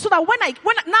 So that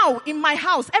when now in my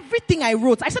house, everything I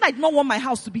wrote, I said I did not want my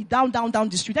house to be down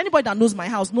the street. Anybody that knows my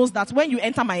house knows that when you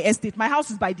enter my estate, my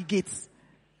house is by the gates.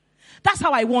 That's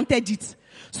how I wanted it.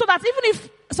 So that even if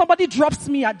somebody drops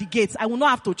me at the gates, I will not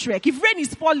have to trek. If rain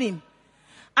is falling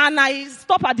and I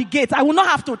stop at the gate, I will not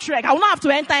have to trek. I will not have to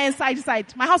enter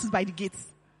inside. My house is by the gates.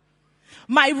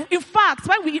 In fact,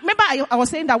 remember I was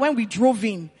saying that when I drove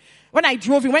in,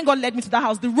 when God led me to that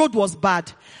house, the road was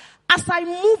bad. As I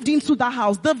moved into that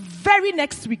house, the very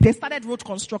next week, they started road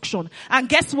construction. And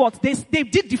guess what? They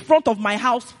did the front of my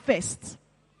house first.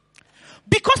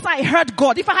 Because I heard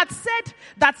God. If I had said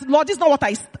that, Lord, this is not what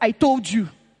I told you.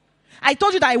 I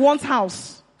told you that I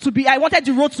wanted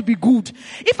the road to be good.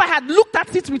 If I had looked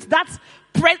at it with that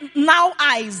now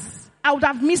eyes, I would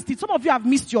have missed it. Some of you have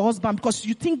missed your husband because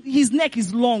you think his neck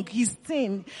is long, he's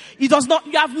thin. You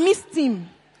have missed him.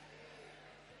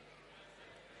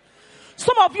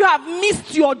 Some of you have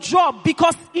missed your job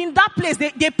because in that place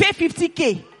they pay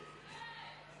 50K.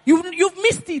 You've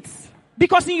missed it.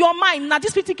 Because in your mind, now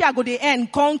this 50K I go the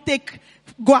end,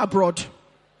 go abroad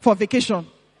for vacation.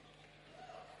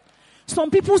 Some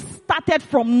people started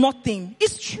from nothing.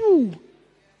 It's true.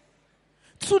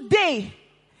 Today,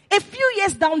 a few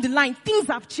years down the line, things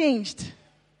have changed.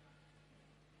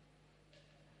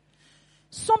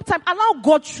 Sometimes allow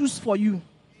God choose for you.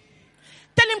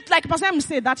 Tell him, like Pastor M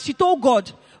said, that she told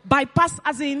God, bypass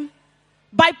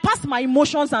my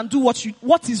emotions and do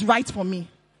what is right for me.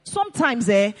 Sometimes,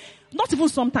 not even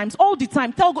sometimes, all the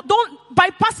time, tell God, don't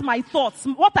bypass my thoughts,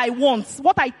 what I want,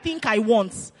 what I think I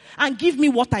want, and give me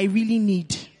what I really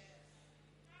need.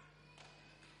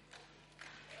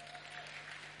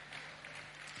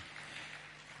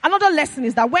 Another lesson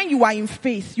is that when you are in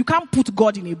faith, you can't put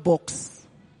God in a box.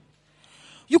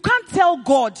 You can't tell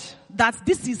God that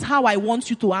this is how I want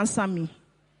you to answer me.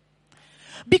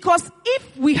 Because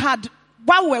if we had,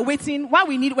 while we were waiting,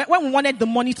 when we wanted the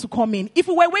money to come in, if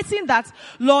we were waiting that,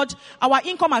 Lord, our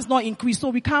income has not increased, so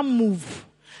we can't move.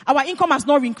 Our income has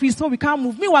not increased, so we can't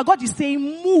move. Meanwhile, God is saying,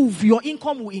 move, your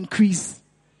income will increase.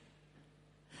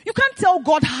 You can't tell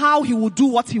God how he will do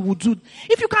what he will do.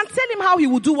 If you can tell him how he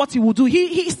will do what he will do,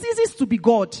 he ceases to be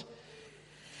God.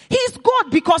 He is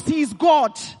God because he is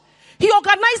God. He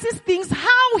organizes things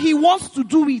how he wants to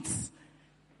do it.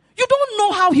 You don't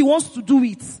know how he wants to do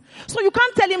it. So you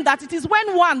can't tell him that it is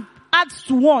when one adds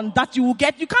to one that you will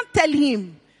get. You can't tell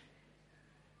him.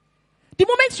 The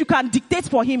moment you can dictate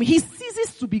for him, he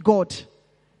ceases to be God.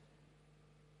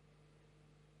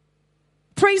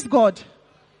 Praise God.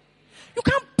 You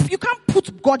can't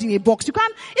put God in a box. You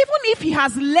can't, even if he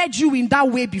has led you in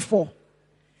that way before.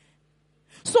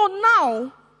 So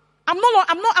now,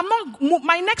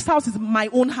 my next house is my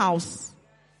own house.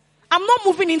 I'm not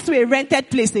moving into a rented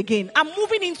place again. I'm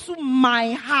moving into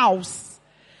my house.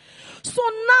 So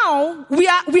now, we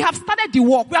have started the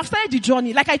walk. We have started the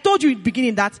journey. Like I told you in the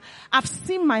beginning that I've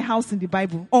seen my house in the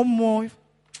Bible. Or more.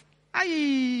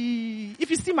 If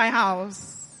you see my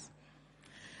house,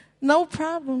 no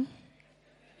problem.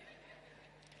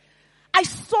 I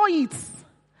saw it.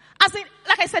 As in,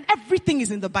 like I said, everything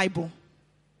is in the Bible.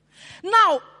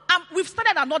 Now, we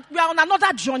are on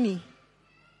another journey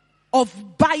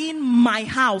of buying my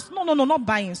house. No, not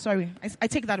buying, sorry. I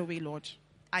take that away, Lord.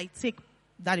 I take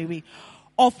that away.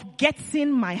 Of getting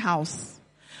my house.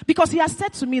 Because he has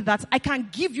said to me that I can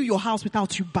give you your house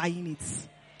without you buying it.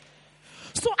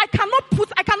 So I cannot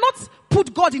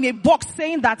put God in a box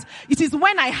saying that it is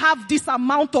when I have this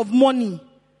amount of money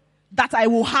that I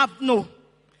will have. No.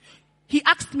 He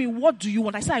asked me, what do you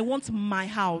want? I said, I want my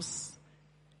house.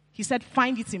 He said,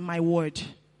 find it in my word.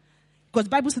 Because the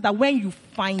Bible says that when you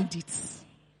find it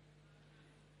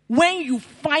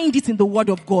in the word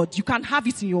of God, you can have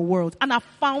it in your world. And I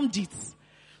found it.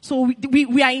 So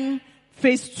we are in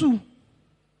phase 2.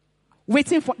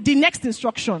 Waiting for the next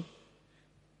instruction.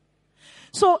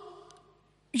 So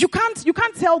you can't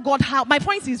tell God how. My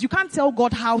point is, you can't tell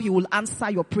God how he will answer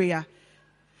your prayer.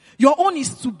 Your own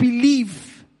is to believe.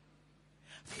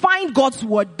 Find God's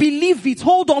word. Believe it.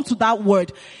 Hold on to that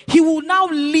word. He will now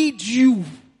lead you.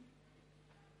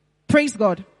 Praise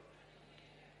God.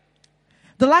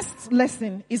 The last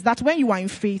lesson is that when you are in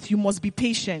faith, you must be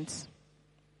patient.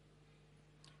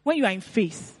 When you are in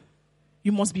faith,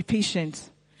 you must be patient.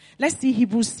 Let's see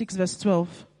Hebrews 6 verse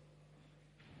 12.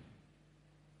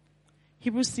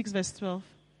 Hebrews 6 verse 12.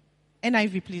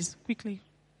 NIV, please, quickly.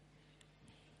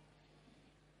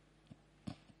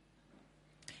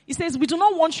 It says, we do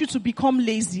not want you to become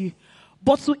lazy,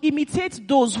 but to imitate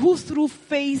those who through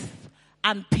faith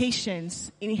and patience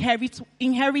inherit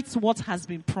what has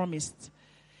been promised.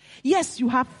 Yes, you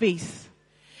have faith.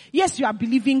 Yes, you are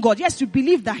believing God. Yes, you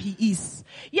believe that he is.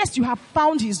 Yes, you have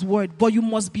found his word, but you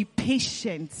must be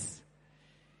patient.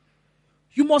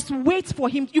 You must wait for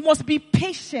him. You must be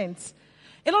patient.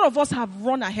 A lot of us have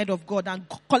run ahead of God and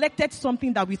collected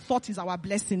something that we thought is our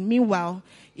blessing. Meanwhile,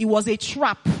 it was a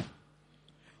trap.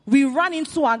 We ran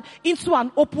into an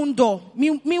open door.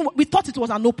 We thought it was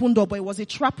an open door, but it was a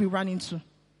trap we ran into.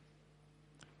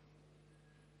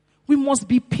 We must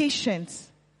be patient.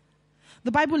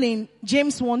 The Bible in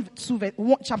James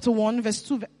chapter 1, verse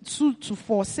 2 to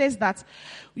 4 says that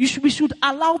we should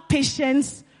allow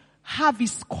patience have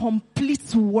its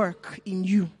complete work in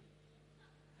you.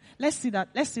 Let's see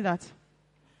that.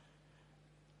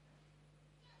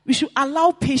 We should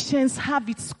allow patience have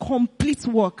its complete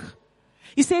work.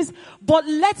 He says, but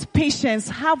let patience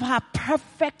have her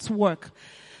perfect work,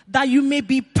 that you may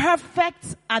be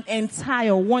perfect and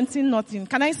entire, wanting nothing.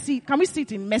 Can we see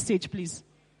it in Message, please?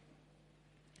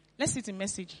 Let's see it in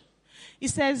Message. It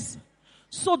says,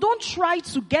 so don't try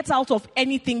to get out of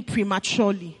anything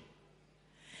prematurely.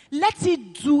 Let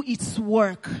it do its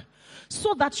work,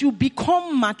 so that you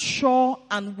become mature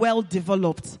and well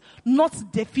developed, not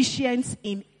deficient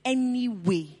in any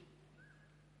way.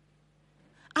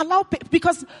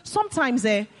 Because sometimes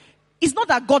it's not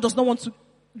that God does not want to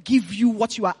give you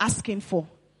what you are asking for.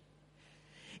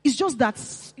 It's just that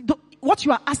what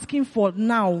you are asking for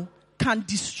now can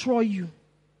destroy you.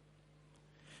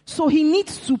 So he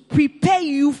needs to prepare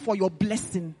you for your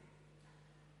blessing.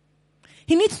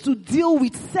 He needs to deal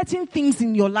with certain things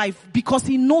in your life because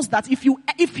he knows that if you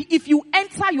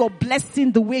enter your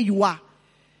blessing the way you are,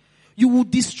 you will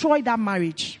destroy that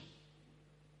marriage.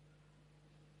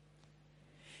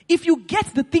 If you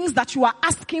get the things that you are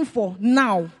asking for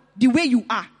now, the way you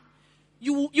are,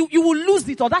 you will lose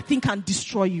it, or that thing can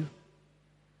destroy you.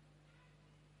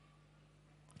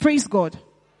 Praise God.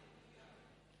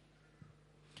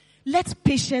 Let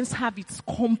patience have its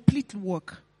complete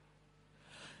work.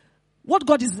 What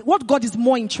God is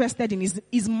more interested in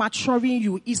is maturing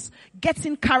you, is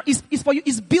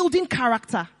building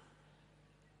character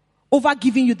over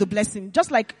giving you the blessing.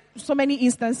 Just like so many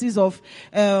instances of,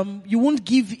 you won't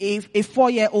give a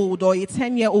 4-year-old or a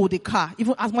 10-year-old a car,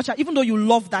 even though you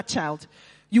love that child.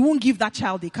 You won't give that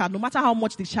child a car, no matter how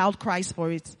much the child cries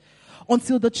for it.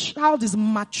 Until the child is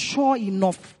mature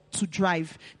enough to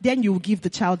drive, then you will give the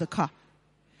child a car.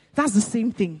 That's the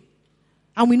same thing.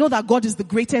 And we know that God is the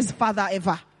greatest father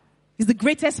ever. He's the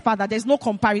greatest father. There's no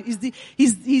comparison.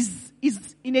 He's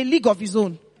in a league of his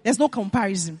own. There's no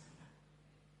comparison.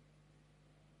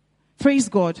 Praise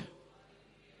God.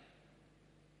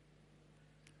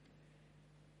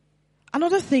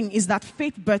 Another thing is that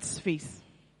faith births faith.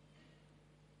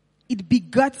 It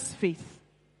begets faith.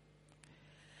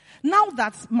 Now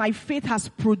that my faith has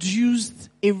produced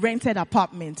a rented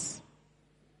apartment,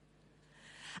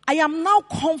 I am now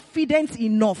confident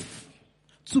enough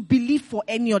to believe for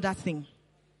any other thing.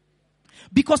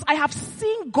 Because I have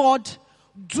seen God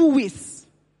do it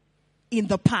in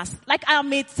the past. Like I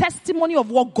am a testimony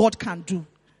of what God can do.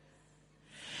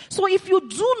 So if you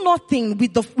do nothing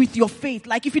with your faith,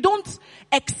 like if you don't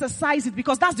exercise it,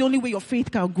 because that's the only way your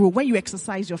faith can grow, when you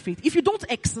exercise your faith. If you don't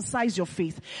exercise your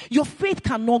faith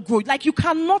cannot grow. Like you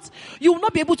will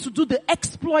not be able to do the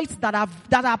exploits that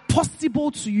are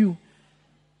possible to you.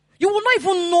 You will not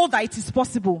even know that it is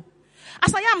possible.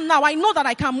 As I am now, I know that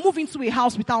I can move into a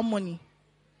house without money.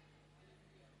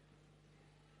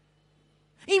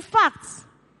 In fact,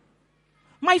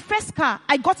 my first car,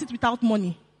 I got it without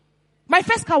money. My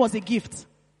first car was a gift.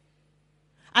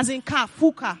 As in car,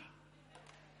 full car.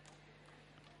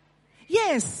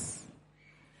 Yes.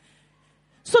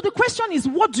 So the question is,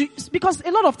 because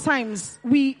a lot of times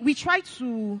we try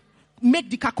to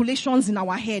make the calculations in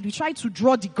our head. We try to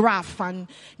draw the graph, and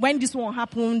when this one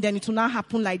happened, then it will not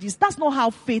happen like this. That's not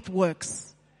how faith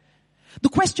works. The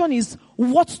question is,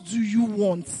 what do you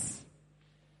want?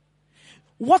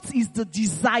 What is the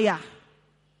desire?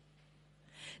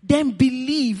 Then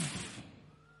believe.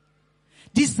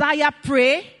 Desire,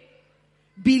 pray.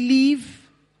 Believe,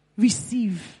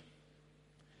 receive.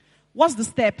 What's the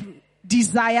step?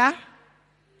 Desire,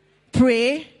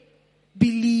 pray,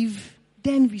 believe,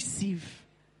 then receive.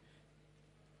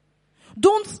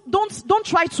 Don't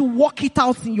try to work it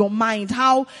out in your mind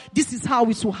how this is how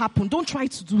it will happen. Don't try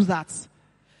to do that.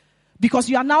 Because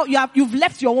you've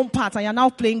left your own part and you're now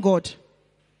playing God.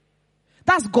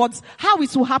 That's God's. How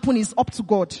it will happen is up to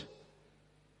God.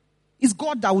 It's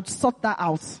God that would sort that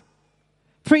out.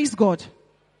 Praise God.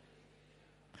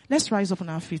 Let's rise up on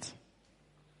our feet.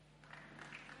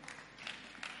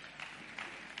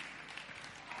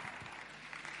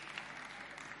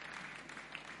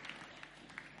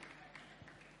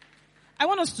 I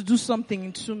want us to do something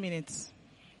in 2 minutes.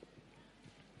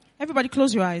 Everybody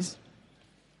close your eyes.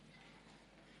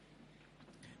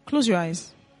 Close your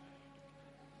eyes.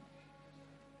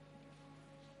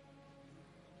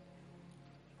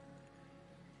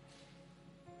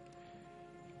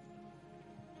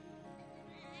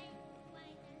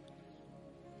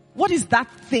 What is that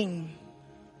thing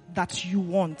that you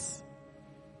want?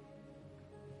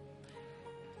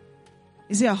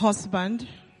 Is it a husband?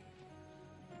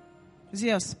 Is it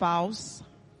a spouse?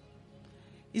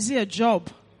 Is it a job?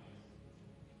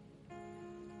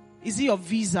 Is it your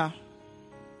visa?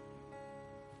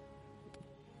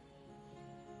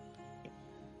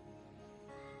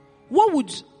 What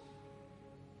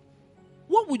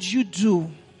would you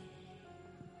do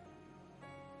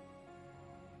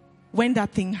when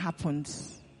that thing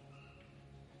happens?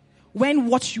 When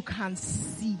what you can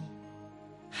see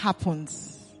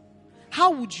happens?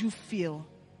 How would you feel?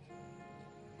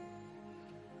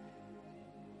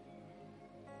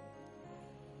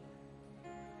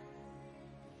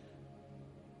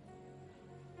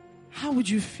 How would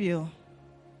you feel?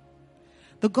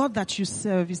 The God that you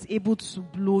serve is able to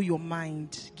blow your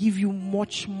mind, give you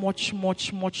much, much,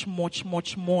 much, much, much,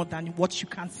 much more than what you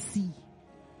can see.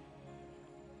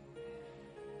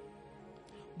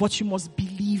 But you must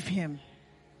believe Him.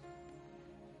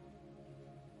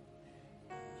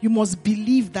 You must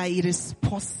believe that it is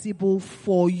possible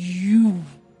for you.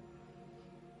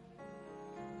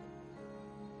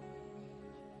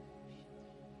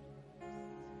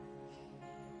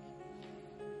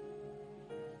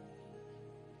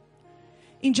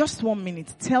 In just 1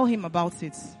 minute, tell Him about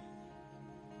it.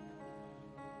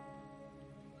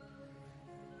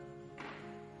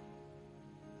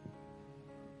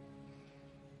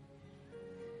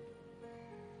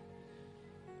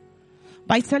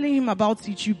 By telling him about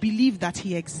it, you believe that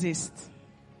he exists.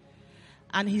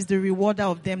 And he's the rewarder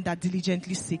of them that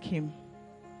diligently seek him.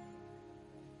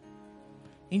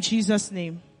 In Jesus'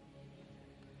 name.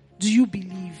 Do you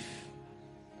believe?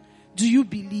 Do you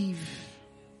believe?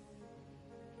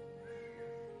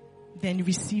 Then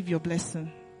receive your blessing.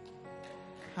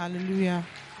 Hallelujah.